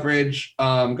NFL coverage.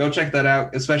 Go check that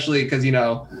out, especially because,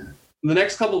 the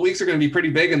next couple of weeks are going to be pretty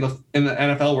big in the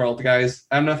NFL world, guys.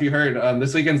 I don't know if you heard,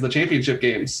 this weekend's the championship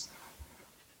games.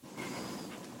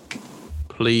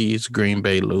 Please, Green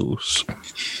Bay lose.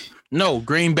 No,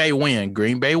 Green Bay win.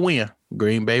 Green Bay win.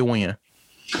 Green Bay win.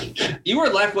 You were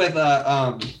left with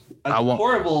a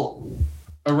horrible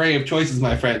array of choices,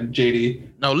 my friend, JD.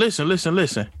 No, listen.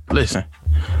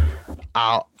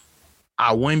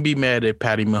 I wouldn't be mad if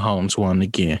Patty Mahomes won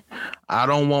again. I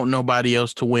don't want nobody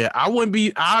else to win.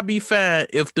 I'd be fine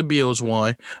if the Bills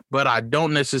won, but I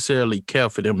don't necessarily care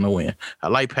for them to win. I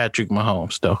like Patrick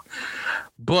Mahomes, though.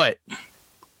 But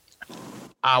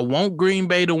I want Green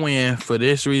Bay to win for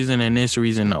this reason and this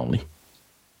reason only.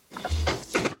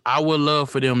 I would love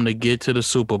for them to get to the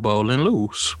Super Bowl and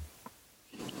lose.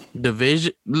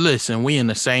 Division. Listen, we in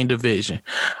the same division.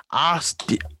 I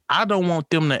don't want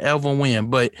them to ever win,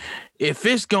 but if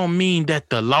it's gonna mean that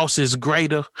the loss is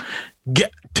greater,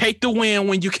 take the win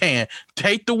when you can.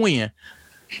 Take the win,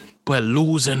 but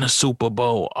losing the Super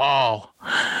Bowl,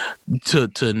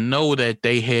 to know that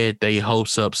they had their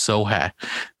hopes up so high.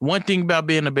 One thing about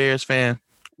being a Bears fan,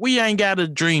 we ain't got to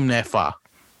dream that far.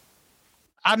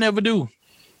 I never do.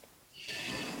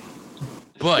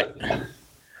 But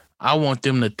I want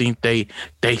them to think they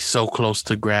so close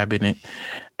to grabbing it.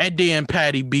 And then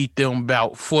Patty beat them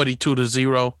about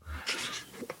 42-0.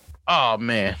 Oh,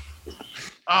 man.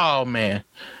 I'm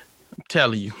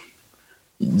telling you.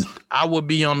 I would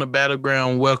be on the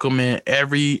battleground welcoming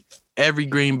every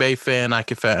Green Bay fan I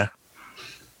could find.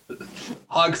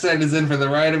 Hogshead is in for the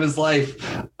ride of his life.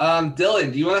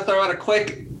 Dylan, do you want to throw out a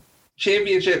quick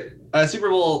championship Super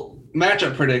Bowl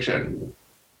matchup prediction?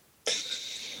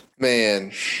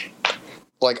 Man,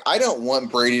 I don't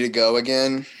want Brady to go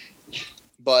again,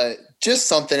 but just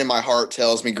something in my heart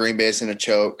tells me Green Bay's going to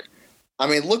choke. I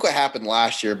mean, look what happened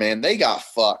last year, man. They got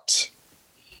fucked.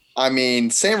 I mean,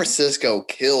 San Francisco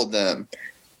killed them.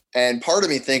 And part of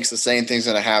me thinks the same thing's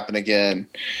going to happen again.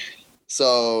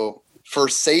 So for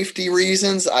safety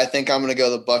reasons, I think I'm going to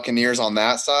go the Buccaneers on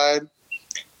that side.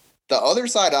 The other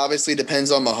side obviously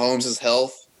depends on Mahomes'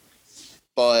 health.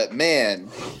 But, man,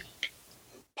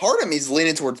 part of me is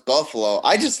leaning towards Buffalo.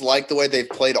 I just like the way they've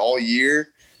played all year.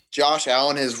 Josh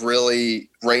Allen has really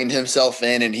reined himself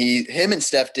in, and him and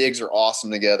Steph Diggs are awesome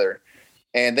together.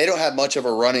 And they don't have much of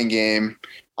a running game.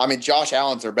 I mean, Josh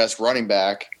Allen's their best running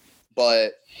back.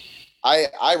 But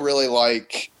I really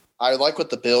like what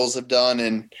the Bills have done,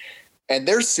 and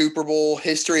their Super Bowl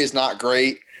history is not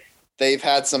great. They've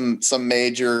had some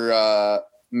major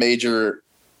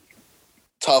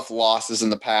tough losses in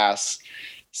the past.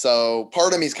 So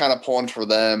part of me is kind of pulling for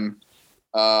them.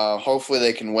 Hopefully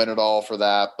they can win it all for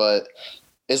that. But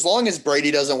as long as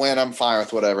Brady doesn't win, I'm fine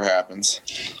with whatever happens.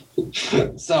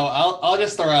 So I'll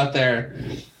just throw out there,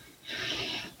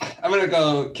 I'm going to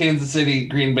go Kansas City,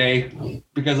 Green Bay,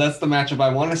 because that's the matchup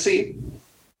I want to see.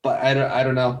 But I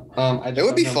don't know. It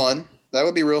would be fun. That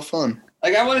would be real fun.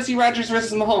 Like, I want to see Rodgers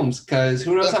versus Mahomes, because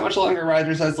who knows how much longer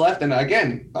Rodgers has left. And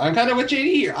again, I'm kind of with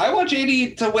JD here. I want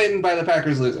JD to win by the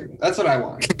Packers losing. That's what I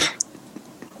want.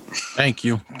 Thank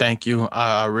you.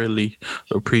 I really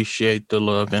appreciate the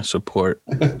love and support.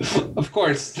 Of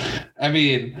course. I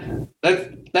mean,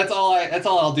 that's all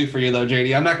I'll do for you, though,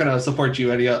 JD. I'm not going to support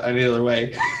you any other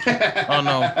way. Oh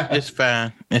no, it's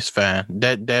fine.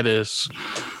 That is.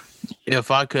 If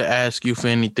I could ask you for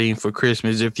anything for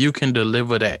Christmas, if you can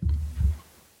deliver that,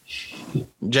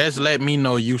 just let me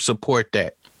know you support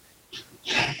that.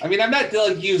 I mean, I'm not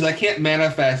Dylan Hughes. I can't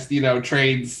manifest,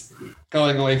 trades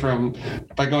going away from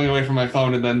my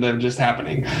phone and then them just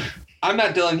happening. I'm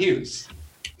not Dylan Hughes.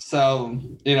 So,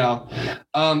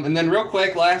 and then real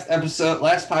quick, last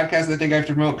podcast I think I have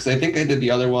to promote, because I think I did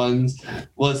the other ones,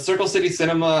 was Circle City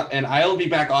Cinema, and I'll be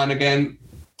back on again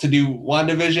to do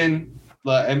WandaVision,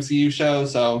 the MCU show.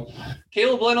 So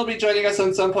Caleb Lynn will be joining us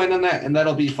on some point on that, and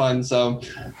that'll be fun. So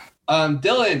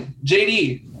Dylan,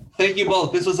 JD, thank you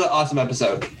both. This was an awesome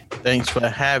episode. Thanks for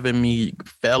having me,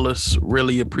 fellas.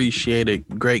 Really appreciate it.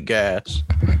 Great guys.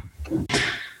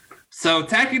 So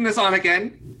tacking this on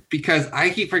again, because I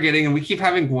keep forgetting and we keep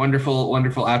having wonderful,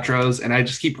 wonderful outros, and I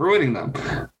just keep ruining them.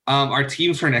 Our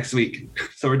teams for next week.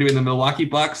 So we're doing the Milwaukee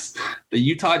Bucks, the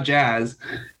Utah Jazz,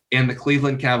 and the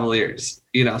Cleveland Cavaliers.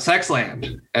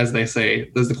 Sexland, as they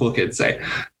say, as the cool kids say.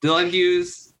 Dylan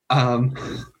Hughes,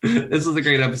 this was a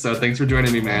great episode. Thanks for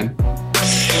joining me, man.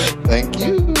 Thank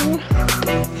you.